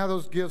God and how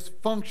those gifts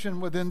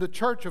function within the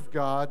church of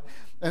God.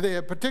 And they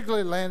had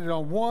particularly landed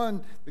on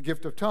one, the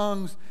gift of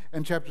tongues.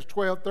 In chapters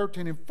 12,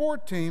 13, and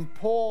 14,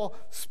 Paul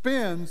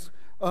spends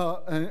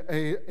an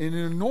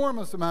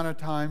enormous amount of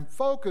time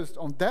focused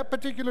on that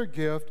particular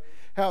gift,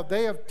 how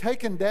they have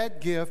taken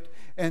that gift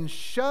and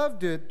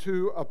shoved it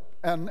to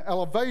an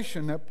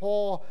elevation that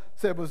Paul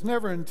said was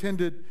never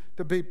intended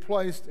to be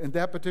placed in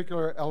that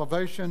particular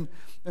elevation.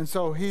 And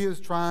so he is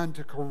trying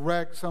to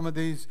correct some of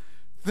these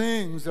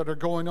things that are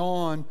going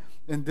on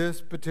in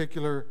this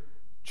particular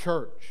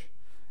church.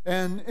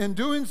 And in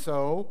doing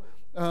so,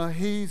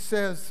 he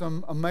says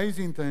some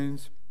amazing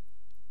things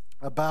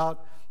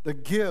about the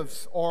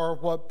gifts, or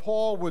what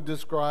Paul would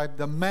describe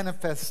the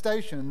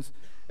manifestations,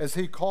 as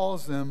he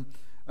calls them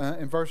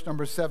in verse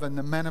number 7,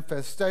 the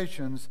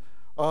manifestations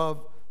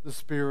of the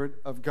Spirit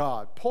of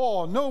God.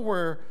 Paul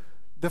nowhere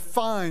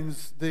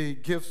defines the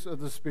gifts of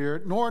the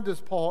Spirit, nor does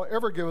Paul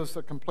ever give us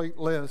a complete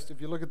list.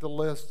 If you look at the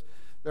list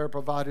that are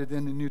provided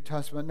in the New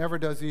Testament, never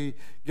does he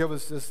give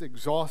us this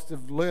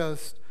exhaustive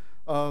list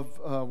of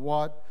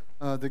what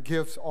the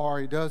gifts are.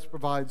 He does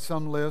provide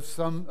some lists,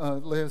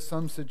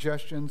 some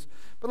suggestions.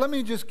 But let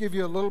me just give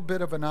you a little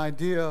bit of an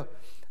idea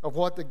of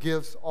what the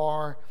gifts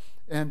are,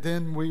 and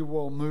then we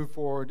will move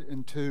forward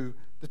into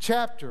the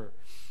chapter.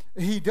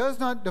 He does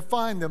not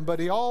define them, but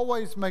he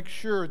always makes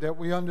sure that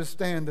we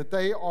understand that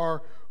they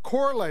are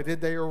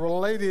correlated, they are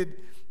related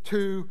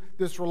to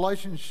this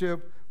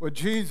relationship with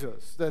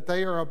Jesus, that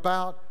they are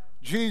about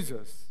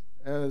Jesus,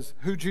 as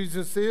who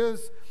Jesus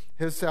is,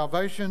 his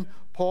salvation.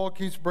 Paul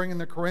keeps bringing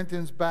the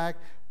Corinthians back.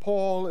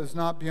 Paul is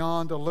not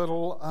beyond a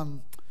little,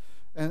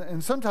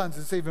 and sometimes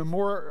it's even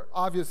more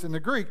obvious in the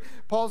Greek,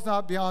 Paul's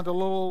not beyond a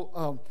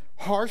little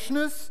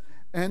harshness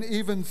and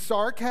even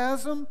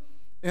sarcasm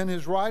in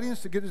his writings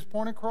to get his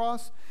point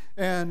across.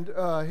 And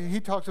he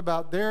talks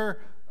about their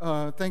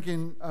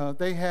thinking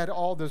they had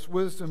all this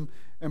wisdom,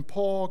 and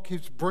Paul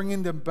keeps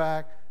bringing them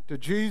back to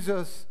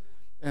Jesus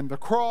and the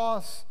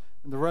cross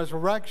and the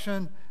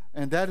resurrection,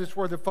 and that is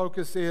where the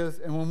focus is.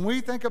 And when we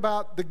think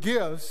about the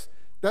gifts,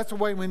 that's the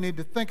way we need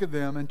to think of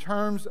them, in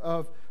terms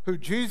of who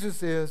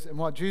Jesus is and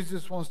what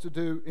Jesus wants to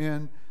do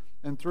in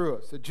and through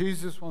us. That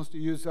Jesus wants to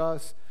use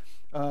us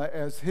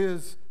as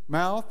his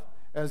mouth,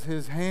 as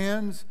his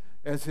hands,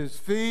 as his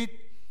feet,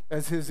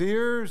 as his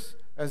ears,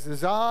 as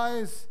his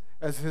eyes,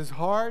 as his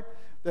heart,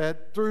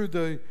 that through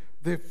the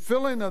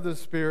filling of the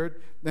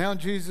Spirit, now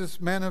Jesus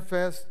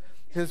manifests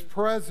his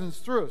presence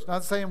through us.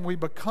 Not saying we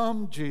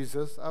become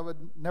Jesus, I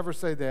would never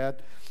say that,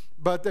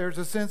 but there's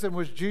a sense in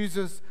which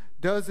Jesus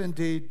does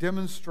indeed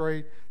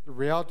demonstrate the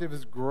reality of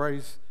his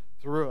grace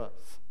through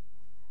us.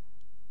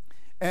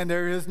 And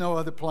there is no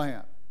other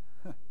plan.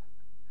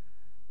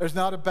 There's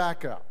not a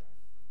backup.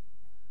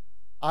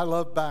 I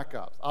love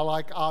backups. I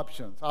like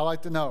options. I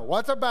like to know,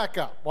 what's a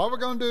backup? What are we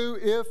going to do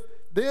if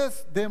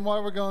this, then what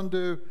are we going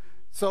to do?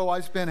 So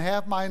I spend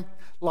half my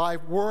life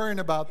worrying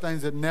about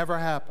things that never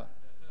happen.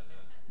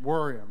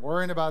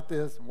 Worrying about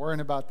this and worrying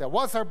about that.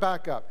 What's our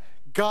backup?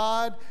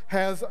 God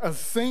has a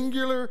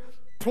singular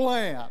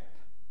plan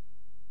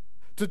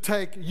to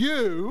take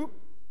you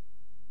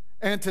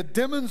and to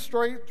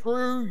demonstrate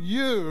through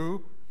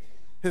you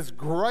his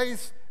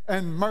grace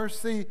and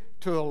mercy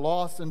to a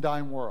lost and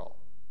dying world.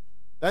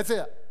 That's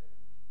it.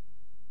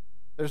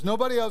 There's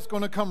nobody else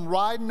going to come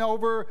riding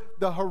over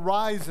the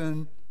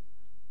horizon.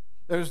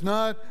 There's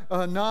not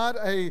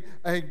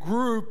a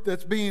group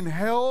that's being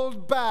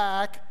held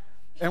back,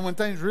 and when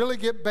things really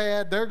get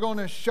bad, they're going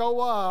to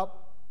show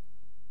up.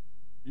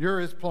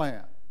 You're his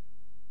plan.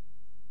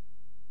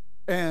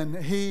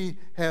 And he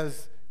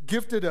has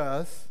gifted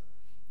us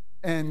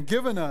and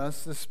given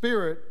us the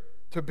Spirit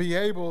to be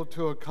able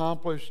to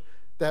accomplish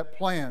that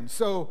plan.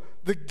 So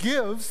the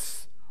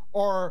gifts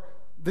are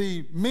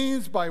the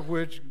means by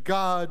which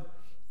God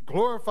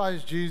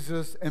glorifies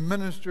Jesus and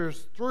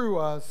ministers through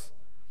us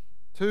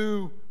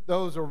to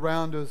those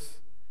around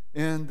us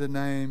in the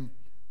name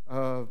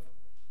of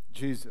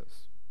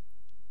Jesus.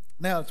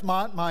 Now, it's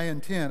not my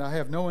intent. I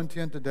have no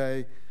intent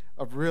today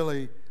of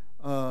really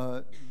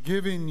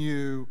giving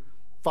you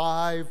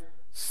 5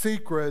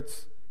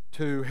 secrets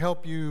to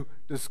help you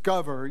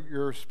discover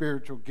your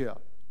spiritual gift.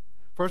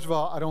 First of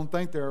all, I don't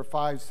think there are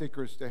 5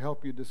 secrets to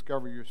help you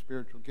discover your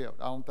spiritual gift.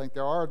 I don't think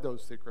there are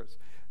those secrets.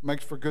 It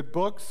makes for good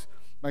books,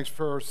 makes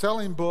for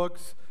selling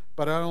books,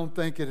 but I don't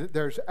think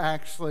there's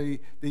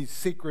actually these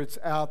secrets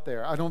out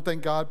there. I don't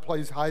think God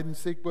plays hide and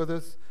seek with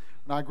us.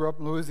 When I grew up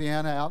in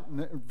Louisiana, out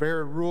in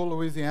very rural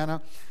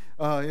Louisiana,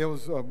 it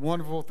was a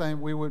wonderful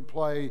thing. We would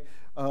play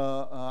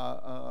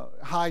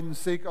hide and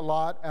seek a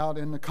lot out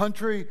in the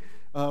country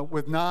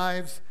with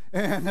knives,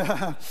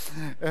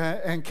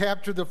 and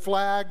capture the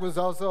flag was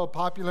also a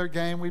popular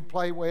game. We'd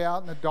play way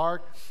out in the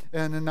dark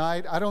in the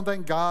night. I don't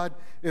think God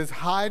is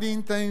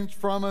hiding things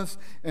from us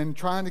and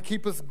trying to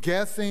keep us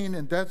guessing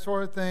and that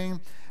sort of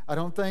thing. I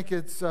don't think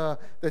it's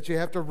that you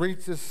have to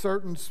reach this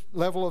certain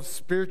level of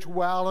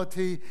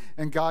spirituality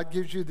and God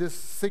gives you this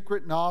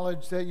secret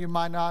knowledge that you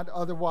might not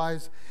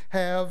otherwise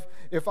have.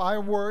 If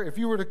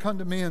you were to come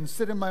to me and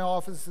sit in my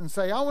office and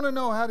say, I want to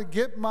know how to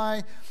get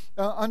my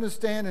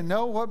understand and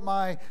know what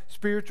my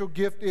spiritual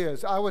gift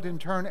is, I would in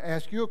turn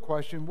ask you a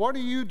question. What are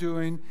you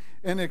doing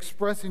in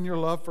expressing your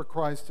love for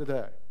Christ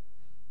today?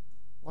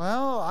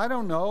 Well, I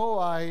don't know.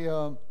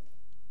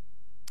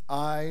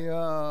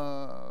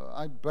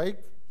 I bake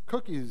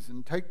cookies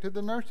and take to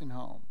the nursing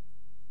home.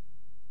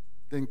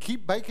 Then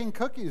keep baking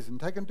cookies and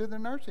take them to the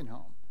nursing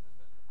home.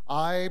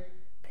 I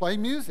play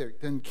music,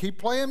 then keep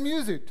playing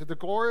music to the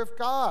glory of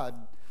God.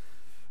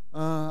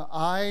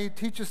 I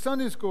teach a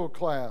Sunday school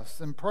class,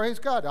 and praise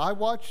God. I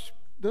watch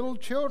little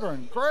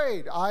children,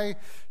 great. I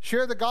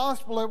share the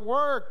gospel at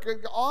work,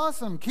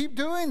 awesome. Keep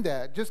doing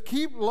that. Just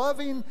keep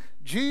loving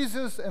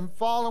Jesus and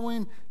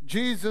following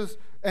Jesus,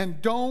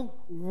 and don't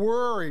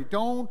worry.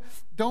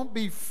 Don't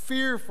be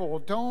fearful.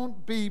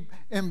 Don't be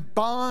in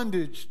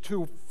bondage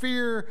to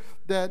fear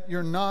that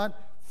you're not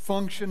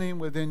functioning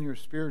within your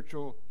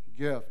spiritual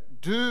gift.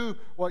 Do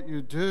what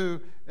you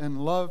do in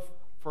love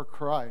for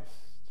Christ.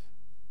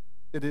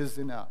 It is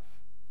enough.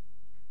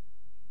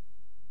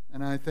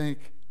 And I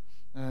think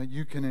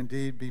you can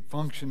indeed be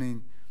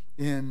functioning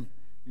in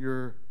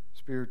your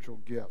spiritual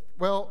gift.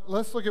 Well,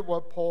 let's look at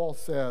what Paul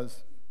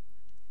says,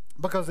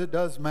 because it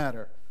does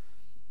matter.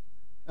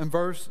 In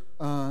verse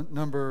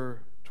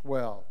number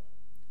 12.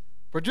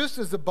 For just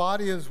as the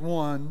body is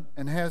one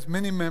and has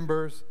many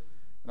members,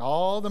 and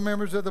all the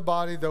members of the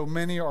body, though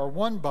many, are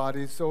one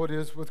body, so it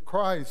is with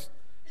Christ.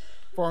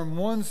 For in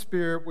one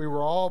Spirit we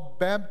were all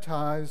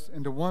baptized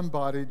into one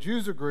body,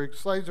 Jews or Greeks,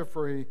 slaves or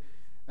free,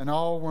 and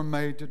all were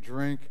made to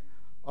drink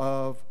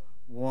of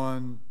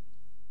one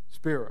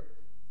Spirit.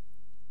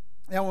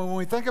 Now, when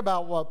we think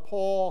about what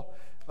Paul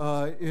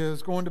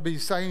is going to be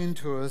saying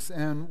to us,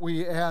 and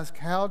we ask,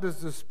 how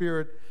does the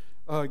Spirit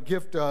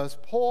gift us?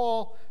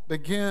 Paul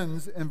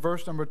begins in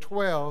verse number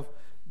 12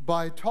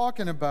 by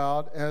talking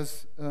about,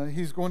 as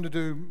he's going to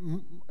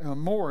do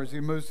more as he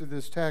moves through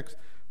this text,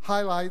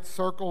 highlight,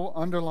 circle,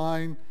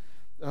 underline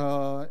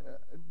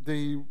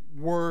the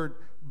word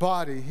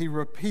body. He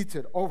repeats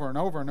it over and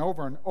over and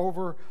over and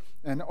over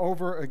and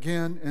over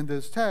again in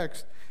this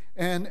text.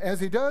 And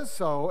as he does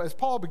so, as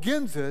Paul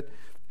begins it,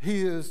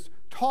 he is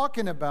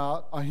talking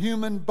about a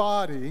human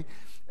body,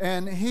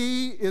 and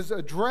he is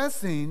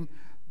addressing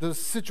the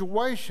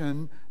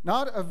situation,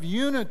 not of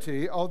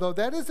unity, although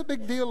that is a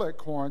big deal at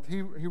Corinth.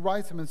 He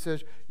writes them and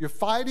says, you're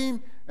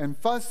fighting and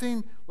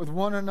fussing with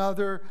one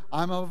another.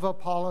 I'm of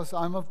Apollos,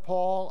 I'm of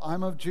Paul,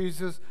 I'm of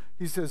Jesus.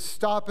 He says,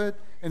 stop it,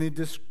 and he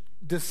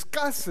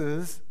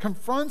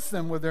confronts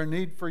them with their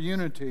need for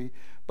unity.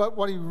 But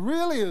what he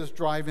really is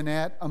driving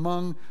at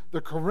among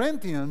the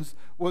Corinthians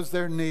was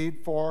their need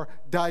for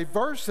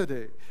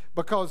diversity,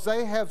 because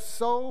they have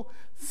so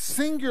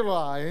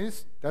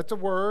singularized, that's a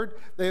word,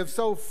 they have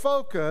so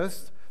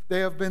focused, they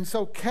have been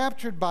so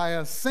captured by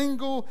a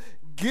single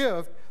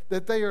gift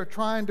that they are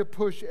trying to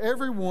push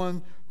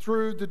everyone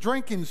through the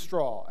drinking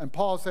straw. And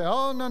Paul said,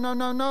 oh,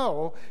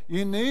 no.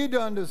 You need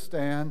to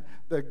understand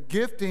the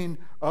gifting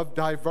of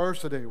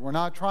diversity. We're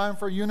not trying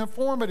for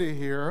uniformity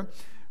here.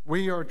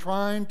 We are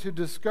trying to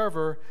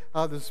discover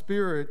how the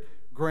Spirit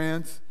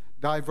grants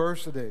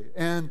diversity.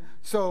 And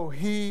so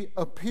he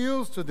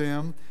appeals to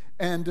them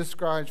and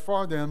describes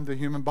for them the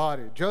human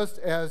body. Just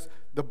as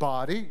the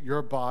body,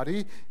 your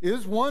body,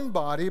 is one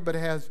body but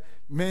has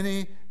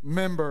many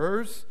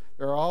members,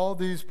 there are all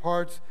these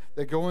parts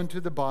that go into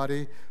the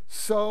body,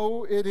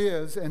 so it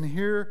is, and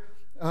here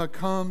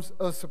comes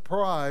a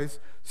surprise,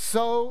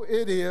 so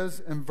it is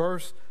in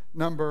verse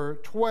number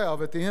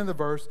 12, at the end of the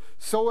verse,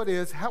 so it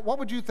is. What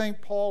would you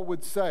think Paul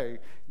would say,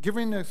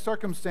 given the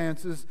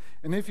circumstances,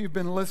 and if you've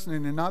been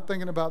listening and not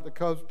thinking about the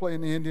Cubs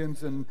playing the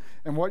Indians and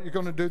what you're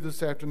going to do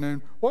this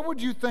afternoon, what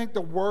would you think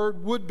the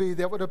word would be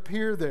that would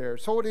appear there?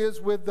 So it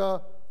is with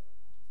the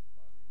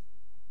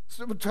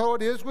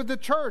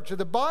church, or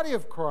the body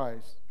of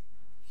Christ.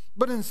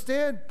 But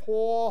instead,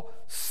 Paul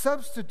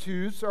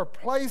substitutes or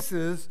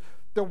places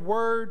the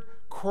word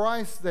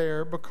Christ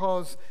there,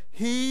 because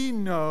he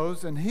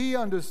knows and he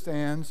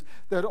understands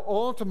that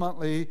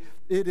ultimately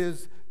it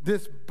is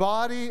this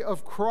body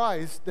of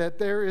Christ, that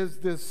there is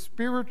this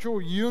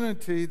spiritual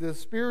unity, this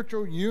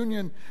spiritual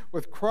union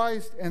with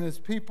Christ and his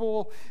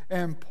people,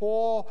 and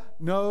Paul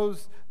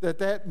knows that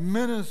that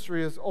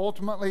ministry is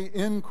ultimately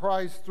in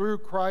Christ, through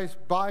Christ,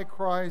 by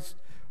Christ,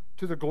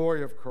 to the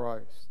glory of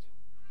Christ.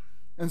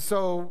 And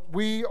so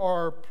we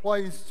are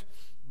placed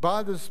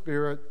by the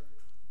Spirit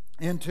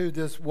into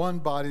this one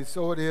body,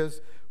 so it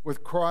is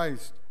with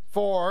Christ.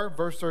 For,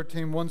 verse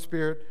 13, one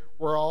Spirit,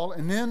 we're all.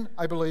 And then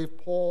I believe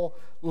Paul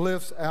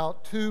lifts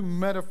out two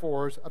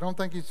metaphors. I don't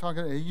think he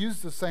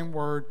used the same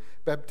word,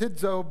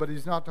 baptizo, but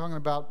he's not talking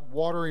about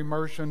water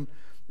immersion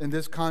in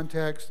this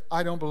context.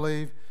 I don't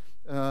believe.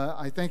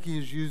 I think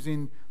he's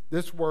using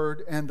this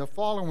word and the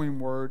following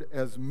word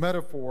as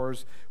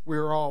metaphors. We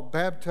are all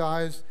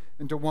baptized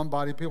into one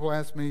body. People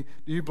ask me,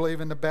 do you believe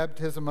in the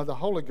baptism of the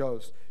Holy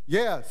Ghost?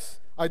 Yes,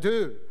 I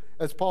do.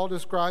 As Paul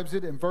describes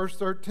it in verse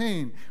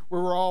 13, we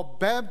were all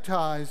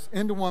baptized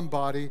into one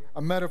body,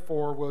 a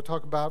metaphor we'll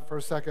talk about for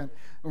a second,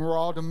 and we're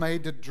all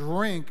made to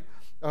drink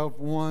of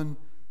one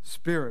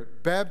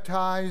Spirit.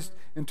 Baptized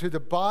into the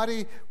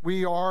body,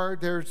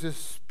 there's this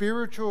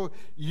spiritual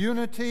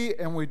unity,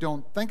 and we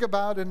don't think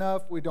about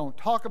enough, we don't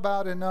talk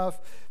about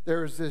enough.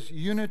 There's this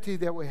unity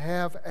that we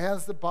have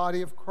as the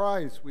body of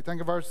Christ. We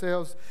think of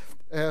ourselves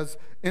as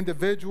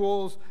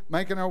individuals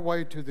making our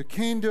way to the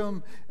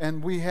kingdom,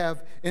 and we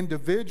have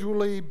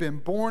individually been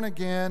born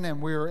again,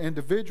 and we are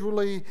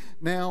individually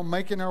now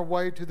making our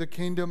way to the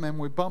kingdom, and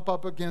we bump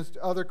up against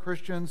other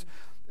Christians,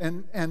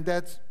 and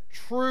that's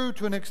true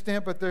to an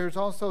extent, but there's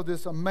also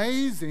this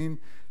amazing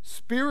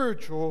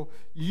spiritual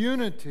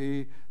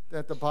unity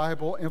that the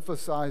Bible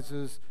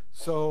emphasizes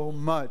so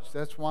much.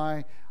 That's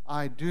why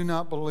I do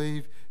not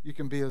believe you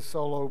can be a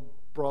solo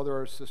brother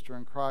or sister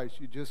in Christ.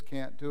 You just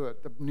can't do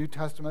it. The New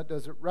Testament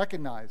doesn't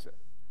recognize it.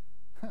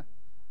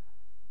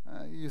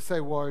 You say,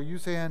 well, are you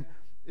saying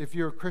if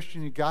you're a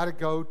Christian, you got to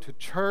go to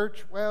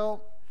church?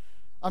 Well,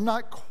 I'm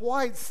not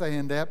quite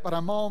saying that, but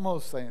I'm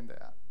almost saying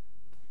that.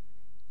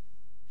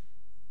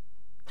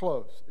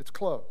 Close. It's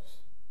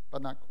close,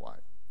 but not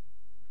quite.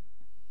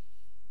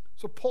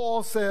 So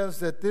Paul says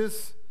that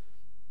this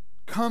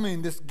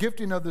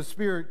gifting of the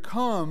Spirit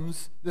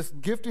comes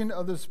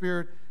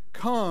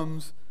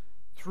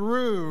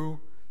through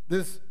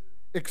this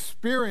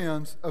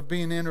experience of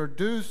being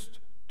introduced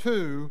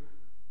to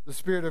the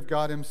Spirit of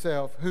God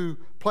himself, who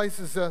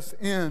places us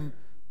in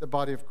the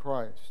body of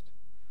Christ.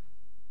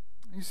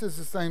 He says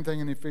the same thing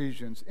in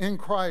Ephesians. In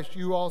Christ,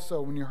 you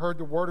also, when you heard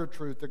the word of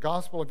truth, the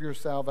gospel of your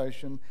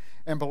salvation,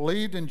 and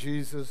believed in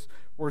Jesus,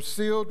 were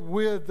sealed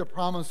with the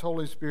promised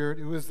Holy Spirit,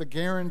 who is the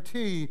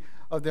guarantee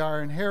of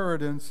our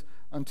inheritance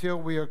until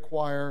we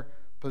acquire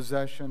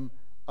possession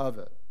of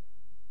it.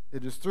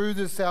 It is through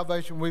this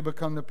salvation we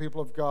become the people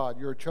of God.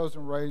 You're a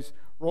chosen race,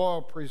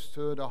 royal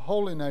priesthood, a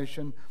holy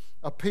nation,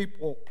 a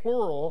people,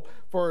 plural,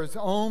 for his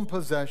own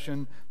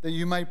possession, that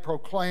you may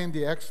proclaim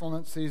the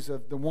excellencies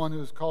of the one who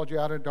has called you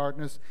out of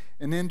darkness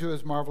and into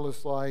his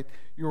marvelous light.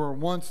 You were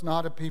once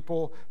not a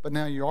people, but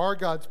now you are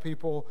God's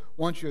people.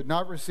 Once you had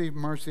not received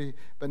mercy,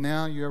 but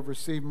now you have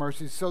received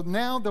mercy. So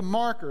now the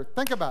marker,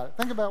 think about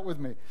it with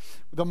me.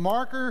 The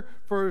marker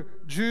for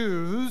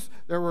Jews,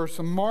 there were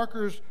some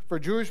markers for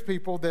Jewish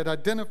people that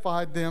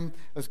identified them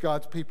as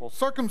God's people.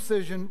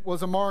 Circumcision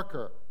was a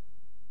marker,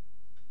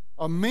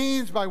 a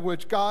means by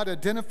which God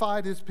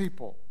identified his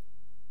people.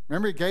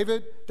 Remember, he gave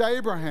it to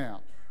Abraham.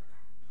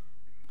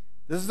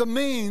 This is the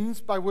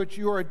means by which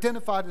you are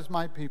identified as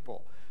my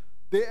people.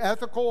 The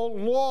ethical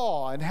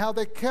law and how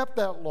they kept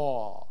that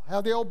law,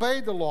 how they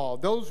obeyed the law,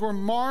 those were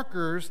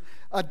markers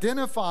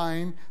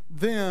identifying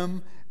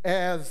them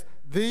as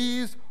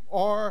these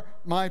are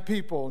my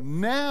people.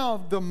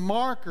 Now the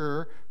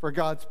marker for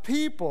God's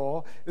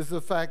people is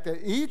the fact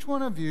that each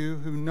one of you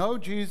who know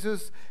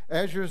Jesus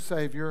as your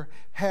Savior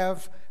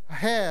have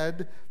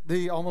had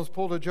almost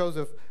pulled a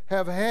Joseph,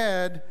 have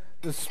had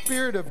the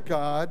Spirit of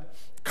God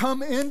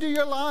come into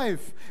your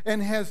life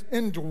and has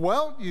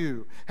indwelt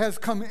you, has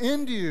come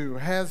into you,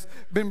 has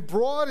been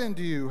brought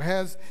into you,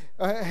 has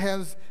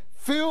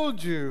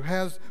filled you,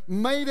 has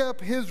made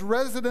up his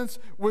residence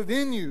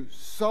within you.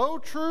 So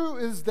true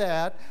is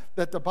that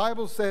the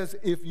Bible says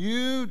if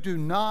you do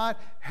not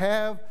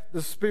have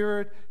the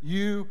Spirit,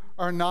 you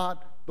are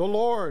not the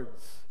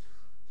Lord's.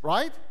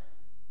 Right?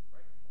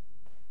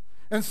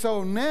 And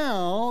so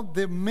now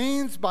the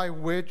means by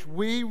which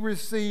we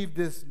receive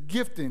this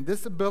gifting,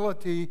 this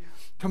ability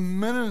to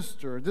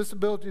minister, this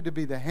ability to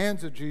be the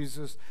hands of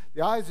Jesus,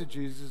 the eyes of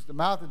Jesus, the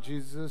mouth of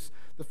Jesus,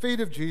 the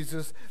feet of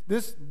Jesus,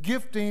 this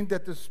gifting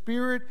that the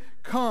Spirit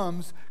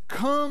comes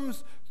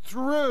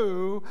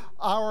through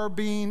our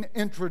being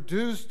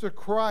introduced to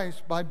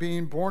Christ by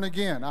being born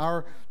again,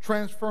 our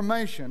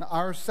transformation,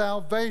 our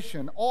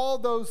salvation, all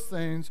those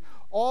things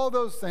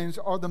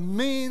are the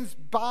means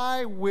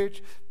by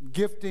which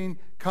gifting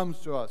comes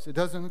to us. It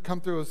doesn't come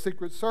through a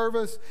secret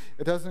service.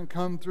 It doesn't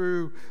come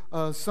through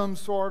some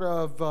sort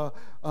of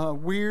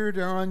weird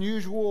or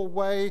unusual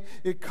way.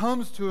 It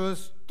comes to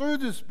us through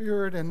the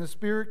Spirit, and the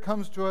Spirit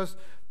comes to us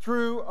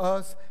through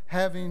us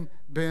having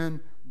been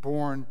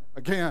born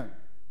again.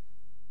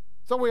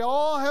 So we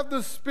all have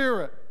the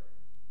Spirit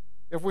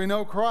if we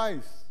know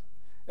Christ,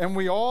 and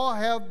we all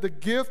have the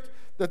gift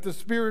that the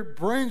Spirit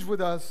brings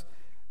with us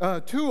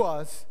to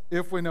us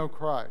if we know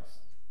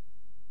Christ.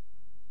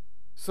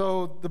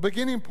 So the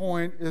beginning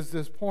point is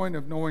this point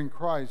of knowing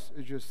Christ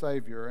as your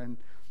Savior. And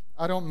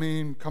I don't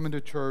mean coming to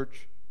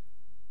church.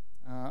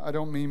 I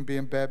don't mean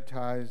being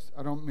baptized.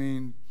 I don't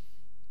mean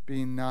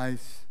being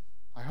nice.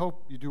 I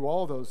hope you do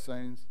all those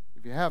things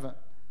if you haven't.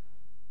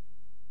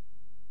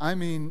 I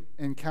mean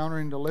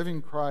encountering the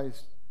living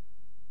Christ,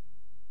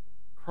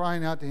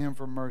 crying out to him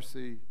for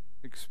mercy,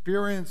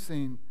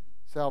 experiencing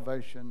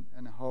salvation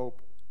and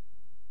hope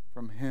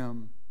from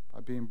him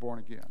by being born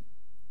again.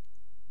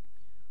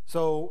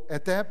 So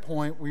at that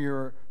point, we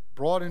are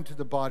brought into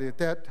the body. At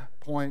that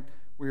point,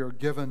 we are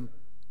given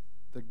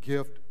the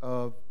gift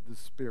of the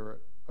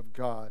Spirit of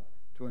God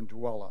to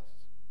indwell us.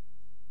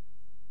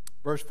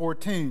 Verse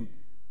 14,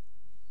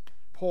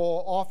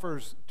 Paul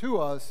offers to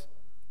us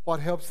what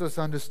helps us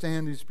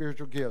understand these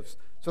spiritual gifts.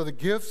 So the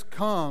gifts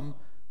come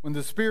when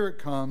the Spirit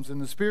comes, and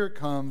the Spirit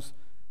comes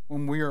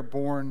when we are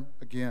born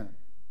again.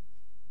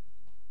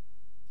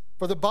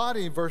 For the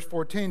body, verse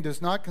 14,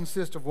 does not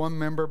consist of one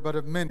member, but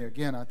of many.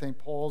 Again, I think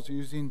Paul's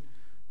using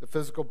the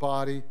physical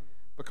body,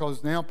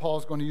 because now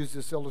Paul's going to use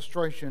this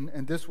illustration,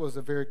 and this was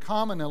a very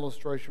common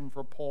illustration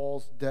for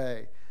Paul's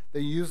day.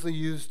 They usually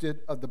used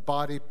it of the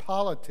body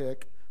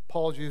politic.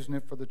 Paul's using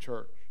it for the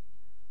church.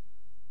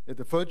 If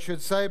the foot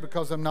should say,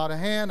 because I'm not a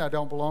hand, I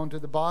don't belong to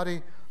the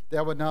body,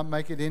 that would not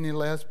make it any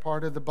less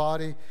part of the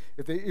body.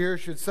 If the ear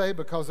should say,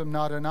 because I'm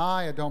not an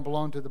eye, I don't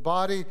belong to the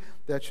body,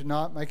 that should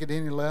not make it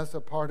any less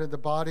a part of the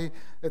body.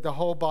 If the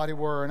whole body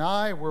were an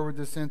eye, where would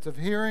the sense of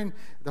hearing?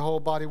 If the whole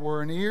body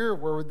were an ear,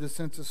 where would the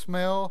sense of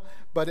smell?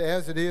 But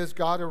as it is,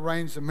 God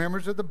arranged the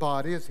members of the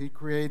body as He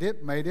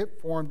created, made it,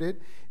 formed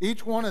it,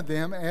 each one of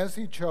them as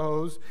He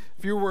chose.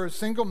 If you were a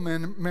single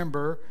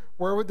member,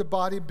 where would the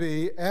body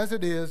be? As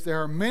it is,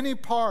 there are many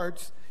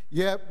parts,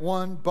 yet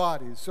one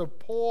body. So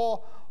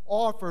Paul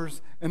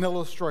offers an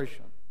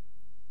illustration.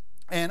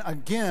 And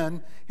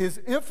again, his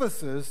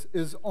emphasis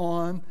is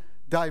on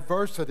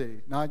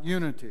diversity, not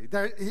unity.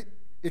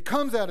 It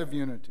comes out of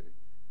unity.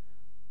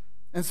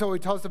 And so he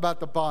talks about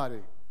the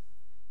body.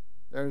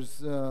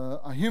 There's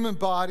a human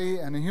body,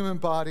 and a human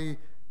body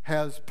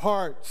has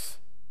parts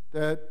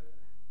that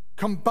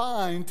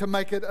combine to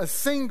make it a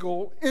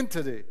single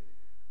entity.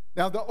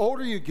 Now, the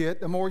older you get,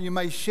 the more you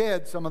may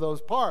shed some of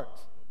those parts.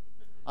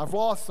 I've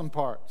lost some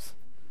parts.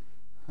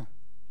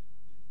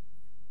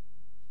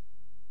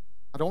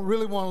 I don't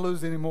really want to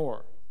lose any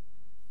more,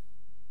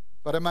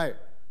 but I may.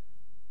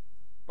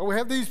 But we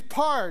have these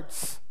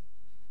parts,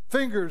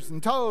 fingers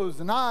and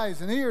toes and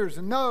eyes and ears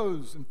and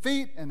nose and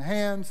feet and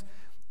hands,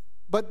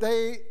 but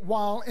they,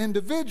 while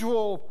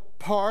individual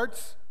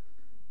parts,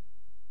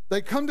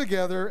 they come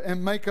together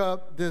and make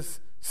up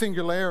this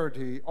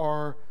singularity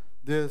or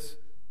this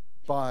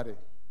body.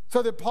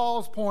 So that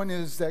Paul's point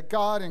is that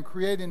God, in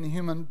creating the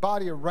human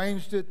body,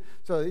 arranged it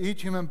so that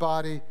each human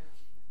body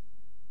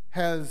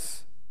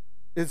has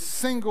its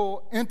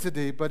single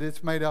entity, but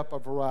it's made up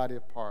of a variety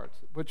of parts.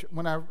 Which,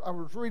 when I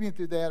was reading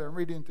through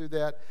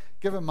that,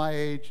 given my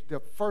age, the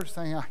first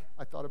thing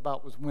I thought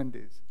about was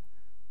Wendy's.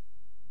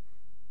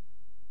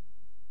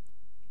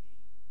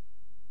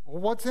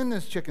 Well, what's in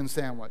this chicken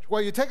sandwich? Well,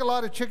 you take a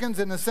lot of chickens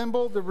and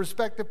assemble the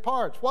respective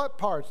parts. What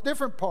parts?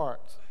 Different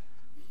parts.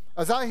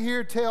 As I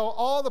hear tell,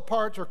 all the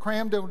parts are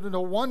crammed into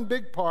one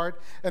big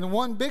part, and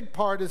one big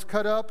part is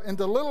cut up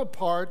into little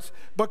parts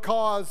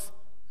because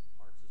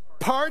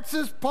parts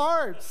is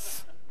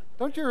parts.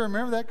 Don't you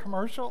remember that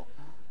commercial?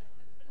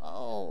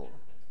 Oh.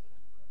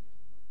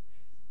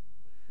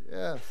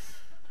 Yes.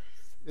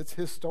 It's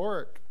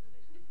historic.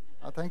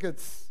 I think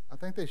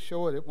they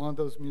show it at one of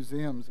those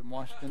museums in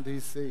Washington,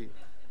 D.C.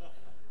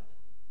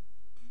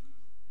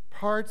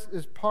 Parts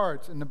is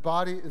parts, and the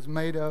body is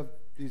made of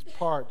these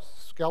parts,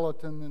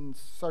 skeleton and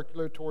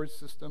circulatory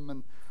system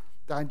and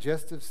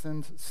digestive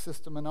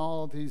system and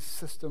all these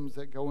systems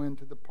that go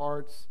into the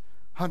parts.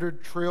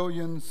 100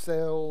 trillion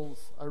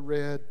cells, I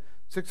read,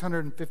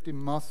 650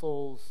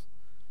 muscles,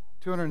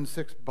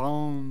 206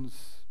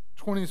 bones,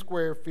 20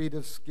 square feet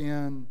of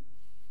skin.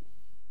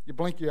 You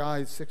blink your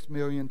eyes 6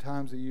 million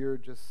times a year,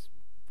 just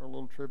for a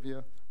little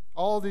trivia.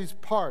 All these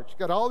parts, you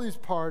got all these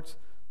parts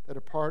that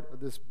are part of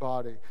this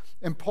body.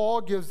 And Paul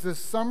gives this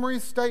summary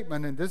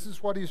statement, and this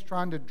is what he's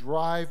trying to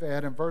drive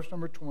at in verse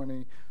number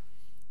 20.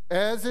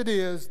 As it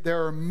is,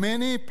 there are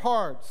many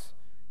parts,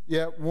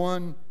 yet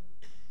one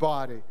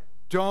body.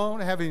 Don't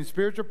have any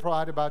spiritual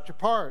pride about your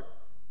part.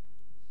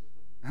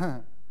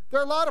 There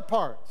are a lot of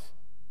parts.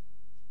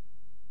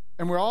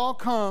 And we all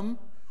come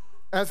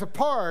as a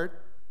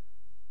part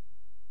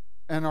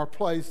and are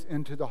placed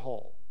into the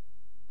whole,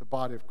 the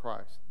body of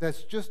Christ.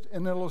 That's just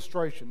an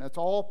illustration. That's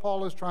all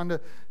Paul is trying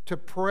to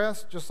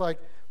press, just like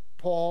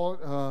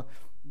Paul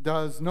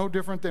does, no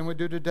different than we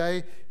do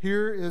today.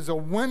 Here is a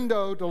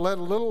window to let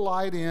a little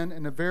light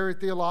in a very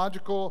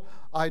theological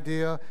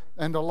idea,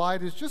 and the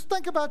light is just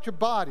think about your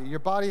body. Your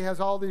body has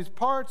all these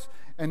parts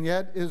and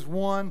yet is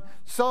one.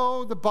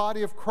 So the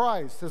body of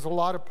Christ has a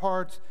lot of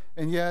parts,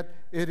 and yet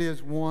it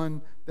is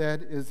one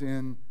that is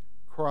in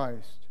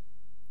Christ.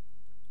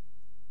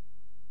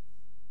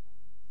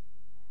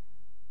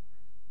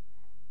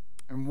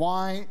 And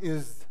why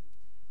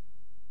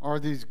are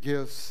these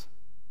gifts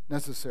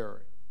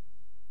necessary?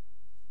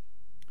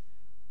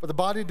 For the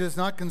body does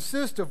not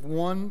consist of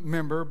one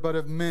member, but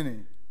of many.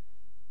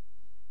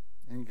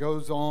 And he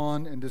goes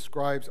on and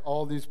describes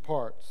all these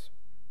parts.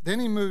 Then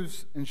he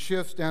moves and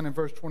shifts down in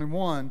verse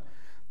 21.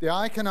 The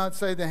eye cannot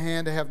say to the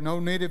hand, I have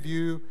no need of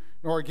you,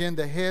 nor again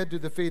the head to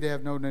the feet, I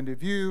have no need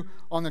of you.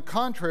 On the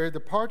contrary,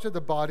 the parts of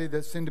the body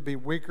that seem to be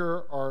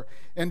weaker are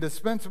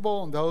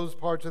indispensable, and those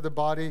parts of the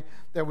body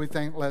that we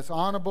think less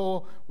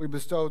honorable, we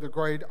bestow the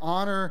great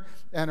honor,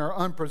 and our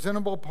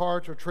unpresentable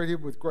parts are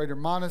treated with greater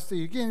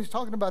modesty. Again, he's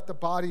talking about the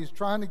body. He's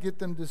trying to get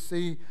them to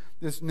see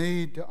this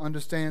need to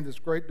understand this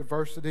great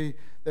diversity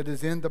that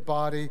is in the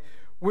body.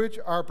 which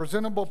our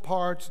presentable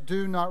parts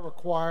do not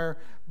require.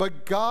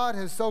 But God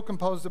has so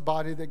composed the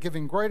body that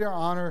giving greater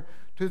honor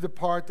to the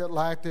part that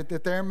lacked it,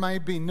 that there may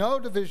be no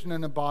division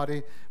in the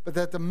body, but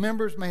that the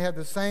members may have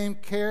the same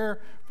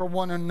care for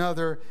one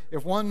another.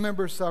 If one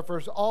member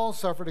suffers, all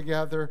suffer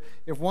together.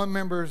 If one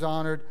member is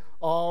honored,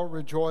 all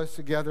rejoice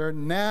together.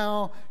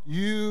 Now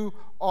you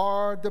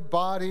are the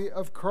body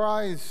of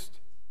Christ,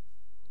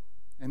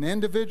 and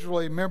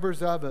individually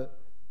members of it.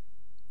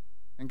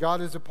 And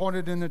God has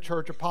appointed in the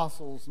church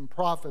apostles and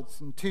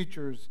prophets and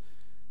teachers,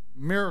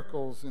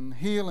 miracles and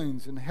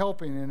healings and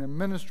helping and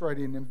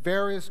administrating and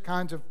various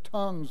kinds of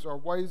tongues or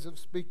ways of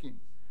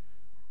speaking.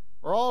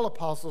 Are all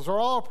apostles, are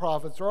all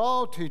prophets, are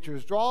all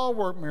teachers, do all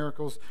work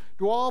miracles,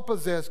 do all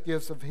possess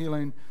gifts of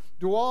healing,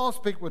 do all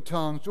speak with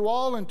tongues, do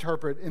all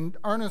interpret, and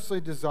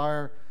earnestly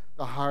desire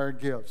the higher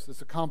gifts.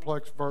 It's a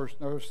complex verse,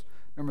 verse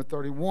number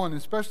 31,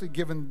 especially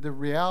given the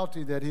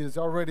reality that he has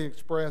already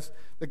expressed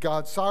that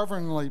God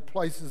sovereignly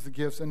places the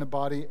gifts in the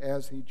body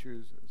as he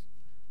chooses.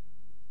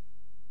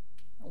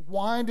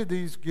 Why do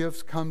these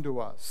gifts come to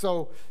us?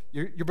 So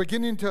you're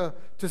beginning to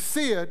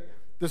see it.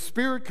 The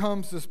Spirit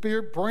comes, the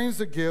Spirit brings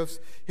the gifts.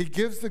 He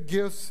gives the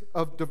gifts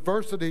of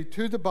diversity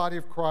to the body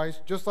of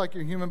Christ, just like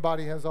your human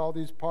body has all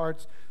these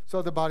parts,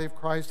 so the body of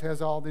Christ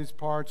has all these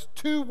parts.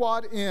 To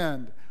what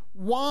end?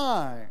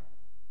 Why?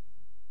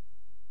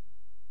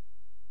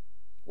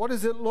 What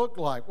does it look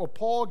like? Well,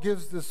 Paul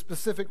gives the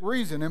specific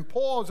reason, and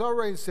Paul has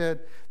already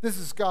said this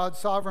is God's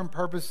sovereign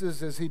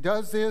purposes. As he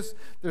does this,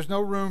 there's no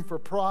room for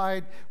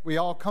pride. We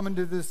all come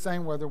into this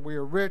same, whether we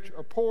are rich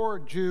or poor,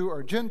 Jew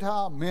or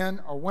Gentile,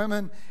 men or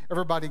women.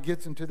 Everybody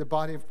gets into the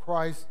body of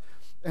Christ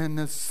in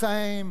the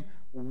same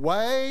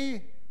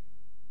way.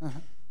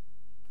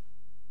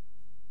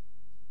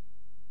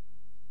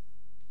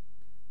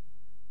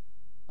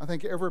 I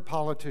think every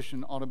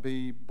politician ought to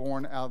be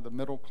born out of the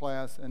middle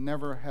class and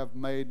never have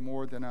made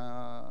more than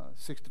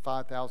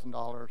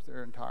 $65,000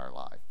 their entire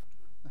life.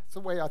 That's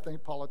the way I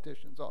think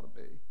politicians ought to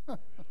be.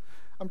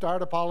 I'm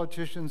tired of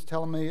politicians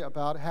telling me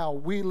about how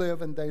we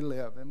live and they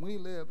live, and we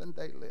live and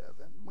they live,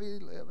 and we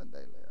live and they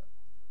live.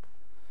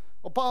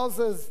 Well, Paul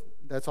says,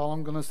 that's all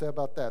I'm going to say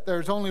about that.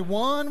 There's only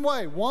one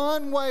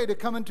way to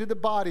come into the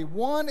body,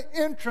 one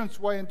entrance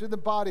way into the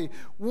body,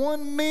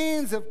 one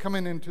means of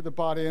coming into the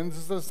body. And this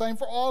is the same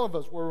for all of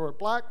us, whether we're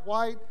black,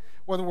 white,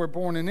 whether we're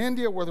born in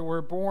India, whether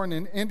we're born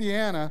in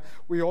Indiana,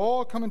 we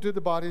all come into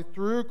the body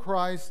through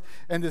Christ.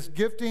 And this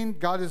gifting,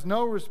 God is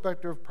no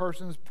respecter of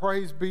persons,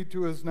 praise be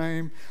to his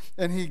name.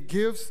 And he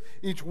gives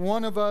each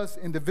one of us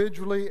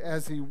individually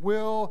as he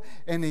will,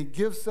 and he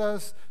gives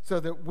us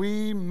so that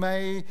we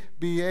may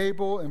be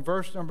able, in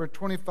verse number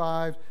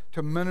 25,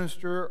 to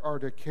minister or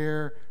to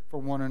care for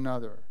one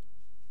another.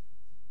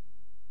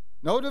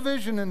 No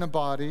division in the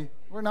body.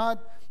 We don't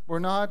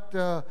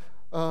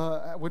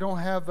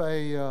have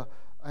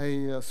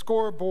a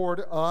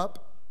scoreboard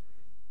up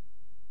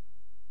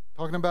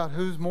talking about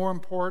who's more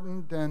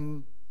important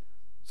than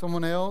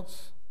someone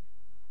else,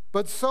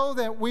 but so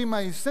that we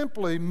may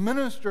simply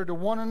minister to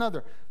one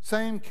another,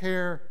 same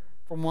care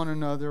for one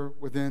another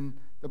within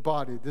the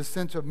body. This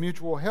sense of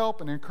mutual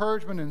help and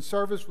encouragement and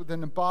service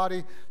within the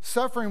body,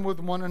 suffering with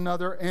one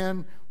another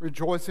and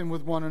rejoicing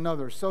with one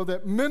another, so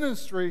that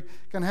ministry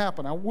can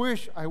happen. I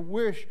wish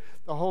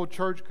the whole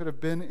church could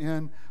have been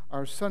in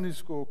our Sunday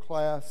school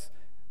class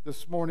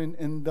this morning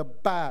in the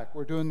back.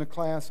 We're doing the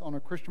class on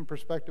a Christian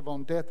perspective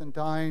on death and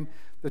dying.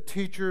 The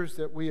teachers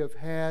that we have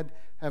had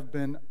have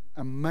been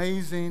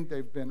amazing.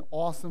 They've been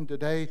awesome.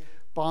 Today,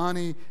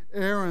 Bonnie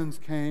Aarons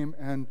came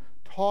and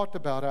talked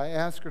about it. I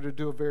asked her to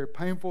do a very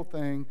painful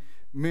thing.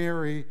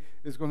 Mary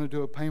is going to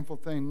do a painful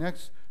thing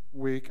next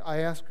week. I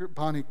asked her,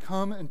 Bonnie,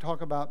 come and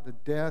talk about the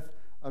death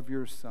of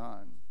your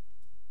son.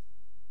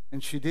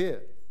 And she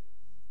did.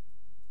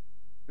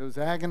 It was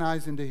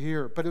agonizing to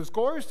hear, but it was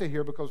glorious to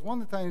hear, because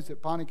one of the things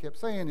that Bonnie kept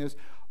saying is,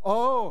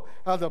 oh,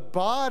 how the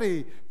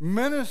body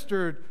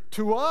ministered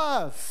to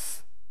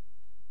us.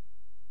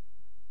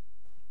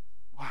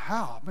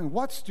 Wow, I mean,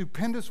 what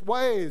stupendous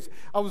ways.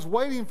 I was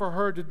waiting for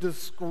her to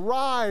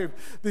describe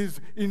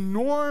these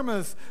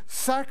enormous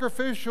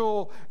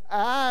sacrificial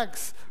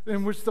acts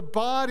in which the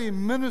body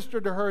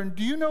ministered to her. And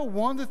do you know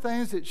one of the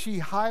things that she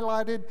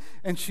highlighted,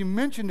 and she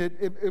mentioned it,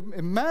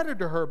 it mattered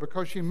to her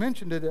because she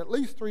mentioned it at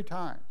least 3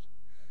 times.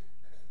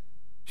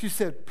 She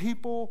said,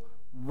 people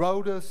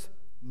wrote us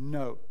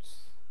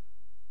notes.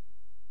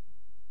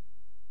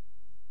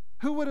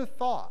 Who would have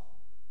thought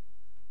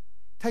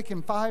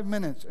taking 5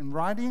 minutes and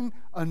writing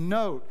a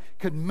note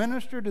could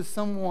minister to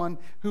someone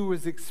who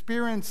was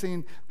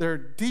experiencing their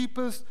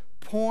deepest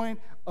point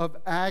of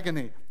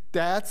agony?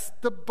 That's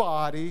the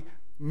body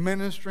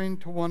ministering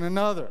to one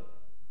another.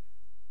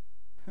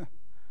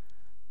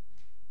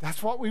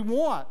 That's what we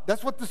want.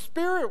 That's what the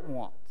Spirit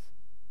wants.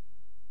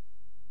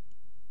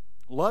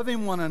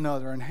 Loving one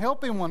another and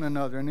helping one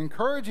another and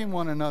encouraging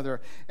one another.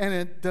 And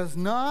it does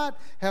not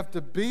have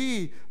to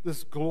be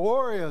this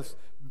glorious,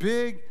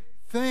 big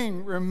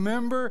thing.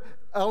 Remember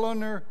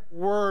Eleanor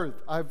Worth.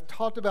 I've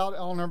talked about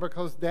Eleanor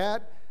because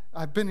that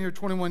I've been here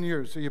 21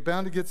 years, so you're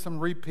bound to get some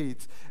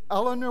repeats.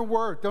 Eleanor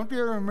Worth. Don't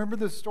you remember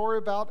the story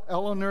about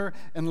Eleanor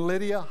and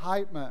Lydia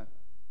Heitman?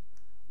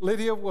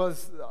 Lydia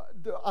was,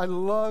 I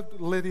loved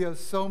Lydia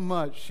so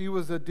much. She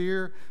was a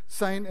dear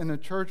saint in the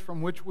church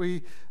from which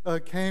we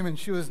came, and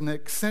she was an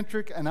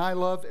eccentric, and I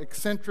love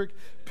eccentric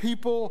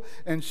people,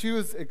 and she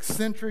was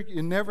eccentric.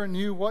 You never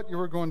knew what you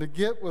were going to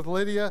get with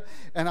Lydia,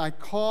 and I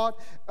caught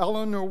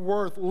Eleanor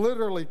Worth,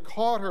 literally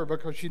caught her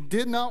because she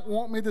did not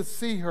want me to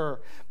see her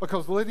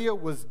because Lydia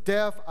was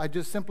deaf. I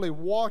just simply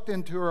walked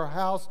into her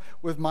house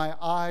with my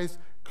eyes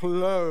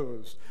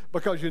closed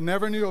because you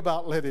never knew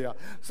about Lydia.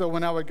 So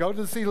when I would go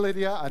to see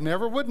Lydia, I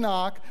never would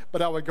knock,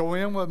 but I would go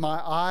in with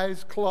my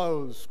eyes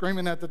closed,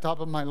 screaming at the top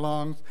of my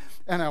lungs.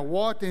 And I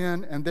walked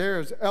in, and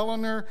there's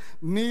Eleanor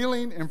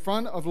kneeling in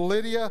front of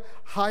Lydia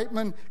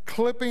Heitman,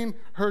 clipping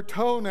her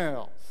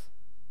toenails.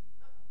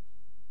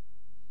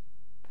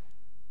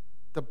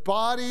 The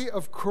body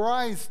of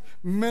Christ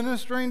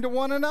ministering to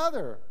one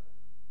another.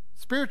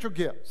 Spiritual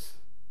gifts.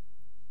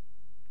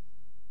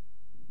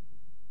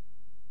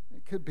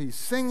 It could be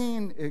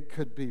singing, it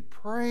could be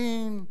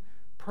praying.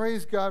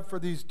 Praise God for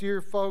these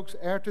dear folks.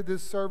 After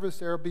this service,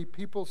 there will be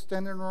people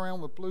standing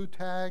around with blue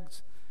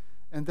tags,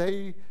 and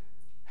they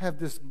have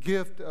this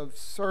gift of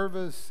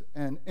service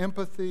and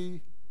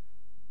empathy,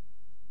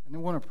 and they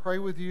want to pray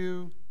with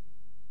you.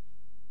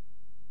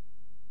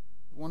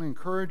 They want to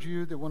encourage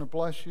you. They want to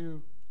bless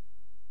you.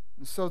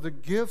 And so the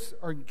gifts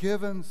are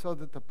given so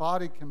that the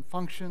body can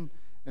function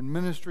in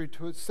ministry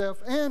to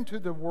itself and to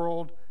the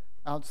world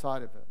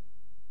outside of it.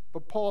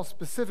 But Paul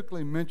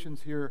specifically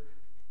mentions here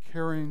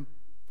caring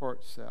for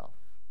itself.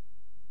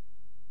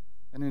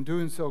 And in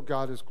doing so,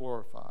 God is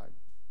glorified.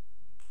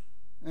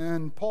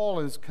 And Paul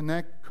is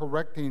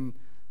correcting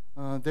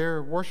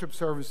their worship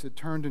service that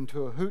turned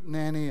into a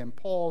hootenanny, and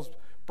Paul's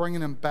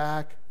bringing them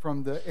back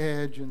from the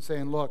edge and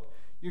saying, look,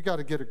 you got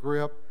to get a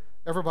grip.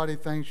 Everybody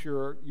thinks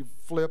you've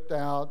flipped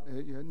out.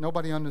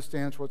 Nobody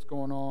understands what's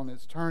going on.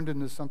 It's turned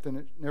into something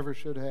it never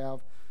should have.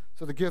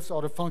 So the gifts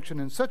ought to function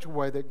in such a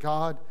way that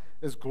God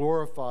is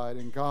glorified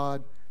and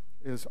God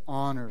is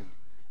honored.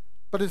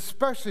 But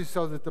especially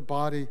so that the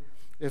body,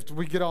 if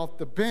we get off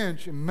the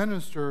bench and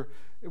minister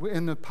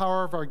in the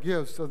power of our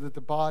gifts, so that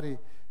the body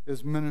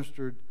is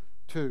ministered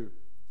to.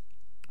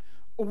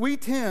 We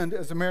tend,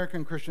 as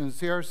American Christians, to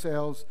see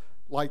ourselves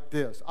like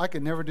this. I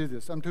could never do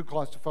this. I'm too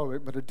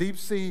claustrophobic. But a deep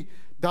sea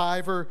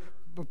diver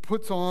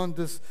puts on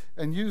this,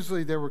 and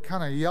usually they were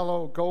kind of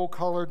yellow,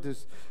 gold-colored,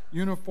 this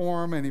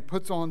uniform, and he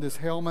puts on this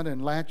helmet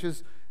and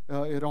latches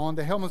it on.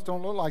 The helmets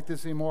don't look like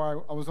this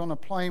anymore. I was on a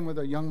plane with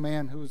a young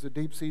man who was a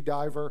deep-sea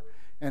diver,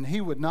 and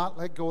he would not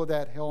let go of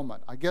that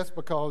helmet. I guess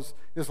because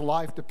his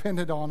life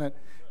depended on it.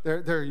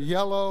 They're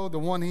yellow. The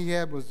one he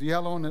had was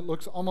yellow, and it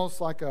looks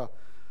almost like a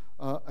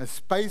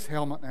space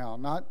helmet now,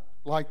 not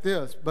like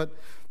this. But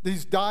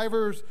these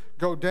divers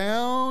go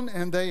down,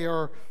 and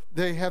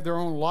they have their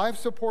own life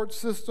support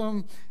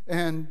system,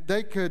 and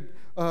they could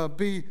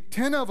be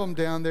 10 of them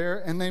down there,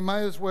 and they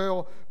might as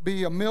well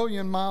be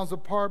 1,000,000 miles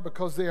apart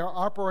because they are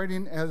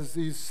operating as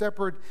these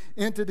separate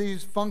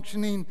entities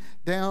functioning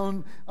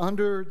down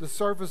under the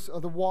surface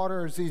of the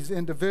water as these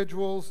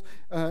individuals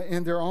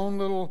in their own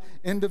little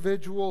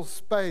individual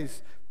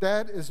space.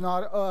 That is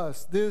not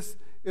us. This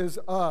is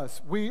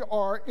us. We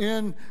are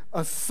in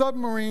a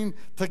submarine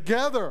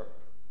together.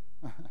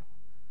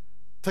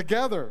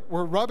 Together.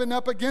 We're rubbing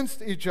up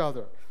against each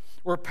other.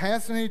 We're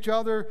passing each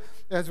other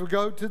as we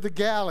go to the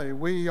galley.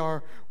 We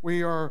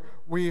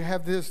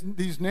have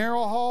these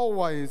narrow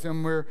hallways,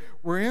 and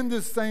we're in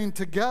this thing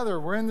together.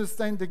 We're in this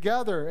thing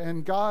together,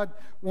 and God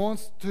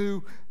wants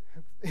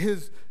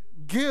His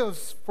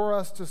gifts for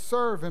us to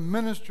serve and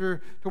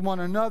minister to one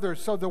another,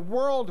 so the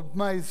world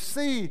may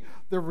see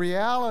the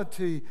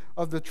reality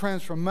of the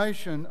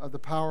transformation of the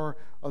power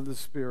of the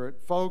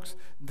Spirit. Folks,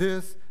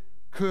 this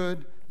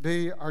could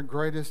be our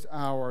greatest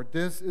hour.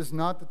 This is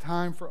not the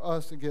time for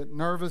us to get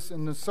nervous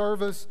in the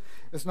service.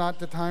 It's not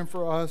the time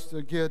for us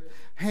to get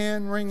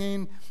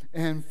hand-wringing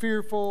and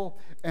fearful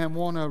and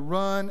want to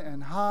run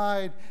and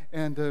hide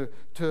and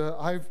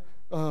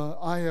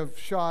I have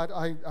shot,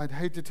 I'd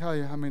hate to tell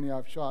you how many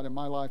I've shot in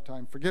my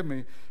lifetime. Forgive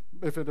me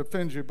if it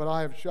offends you, but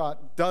I have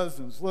shot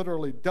dozens,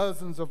 literally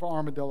dozens of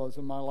armadillos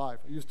in my life.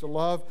 I used to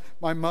love,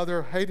 my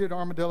mother hated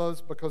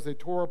armadillos because they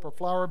tore up her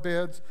flower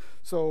beds.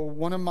 So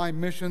one of my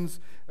missions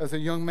as a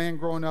young man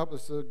growing up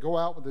was to go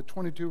out with a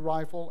 .22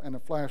 rifle and a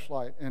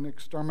flashlight and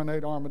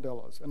exterminate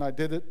armadillos. And I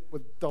did it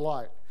with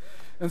delight.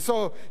 And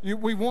so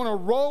we want to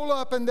roll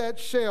up in that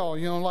shell,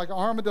 like an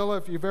armadillo,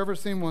 if you've ever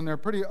seen one. They're a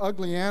pretty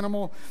ugly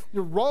animal.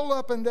 You roll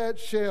up in that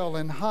shell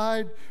and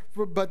hide.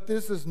 But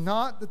this is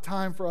not the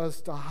time for us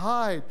to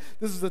hide.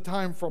 This is the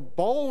time for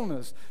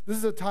boldness. This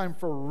is a time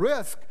for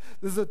risk.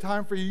 This is a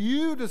time for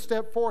you to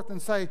step forth and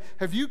say,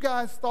 have you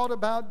guys thought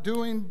about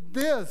doing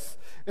this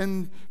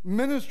and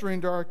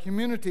ministering to our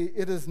community?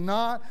 It is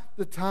not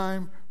the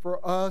time for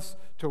us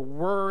to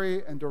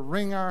worry and to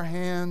wring our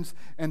hands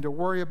and to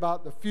worry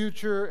about the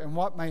future and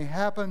what may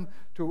happen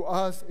to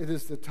us. It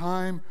is the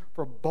time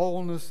for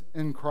boldness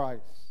in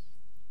Christ.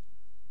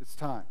 It's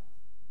time.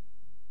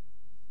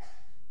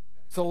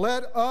 So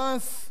let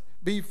us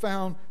be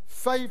found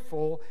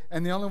faithful,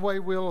 and the only way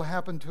it will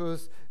happen to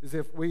us is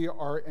if we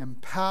are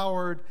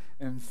empowered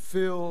and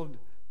filled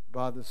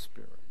by the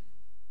Spirit.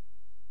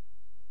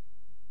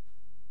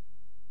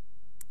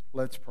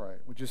 Let's pray.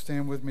 Would you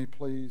stand with me,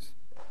 please?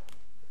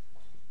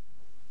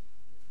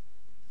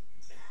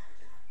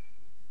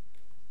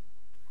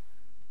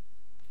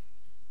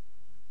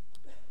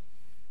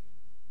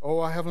 Oh,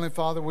 our Heavenly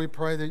Father, we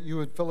pray that you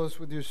would fill us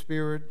with your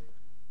Spirit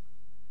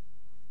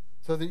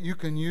so that you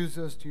can use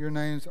us to your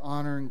name's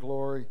honor and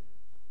glory.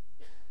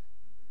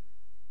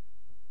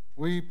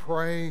 We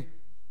pray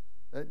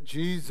that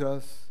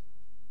Jesus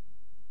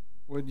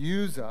would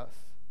use us.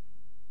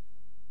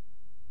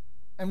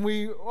 And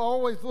we are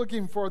always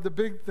looking for the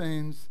big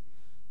things,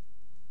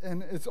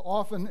 and it's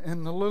often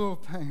in the little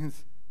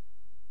things.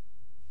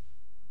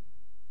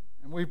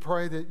 And we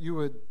pray that you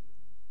would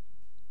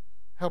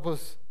help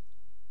us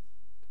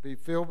to be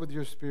filled with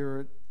your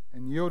Spirit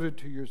and yielded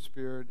to your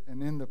Spirit,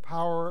 and in the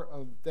power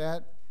of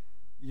that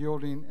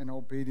yielding and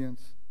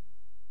obedience,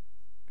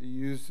 be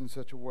used in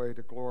such a way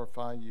to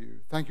glorify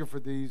you. Thank you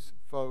for these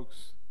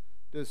folks.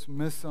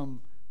 Dismiss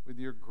them with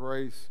your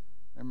grace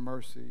and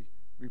mercy.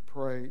 We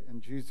pray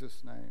in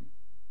Jesus' name.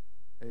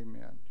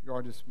 Amen. You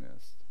are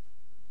dismissed.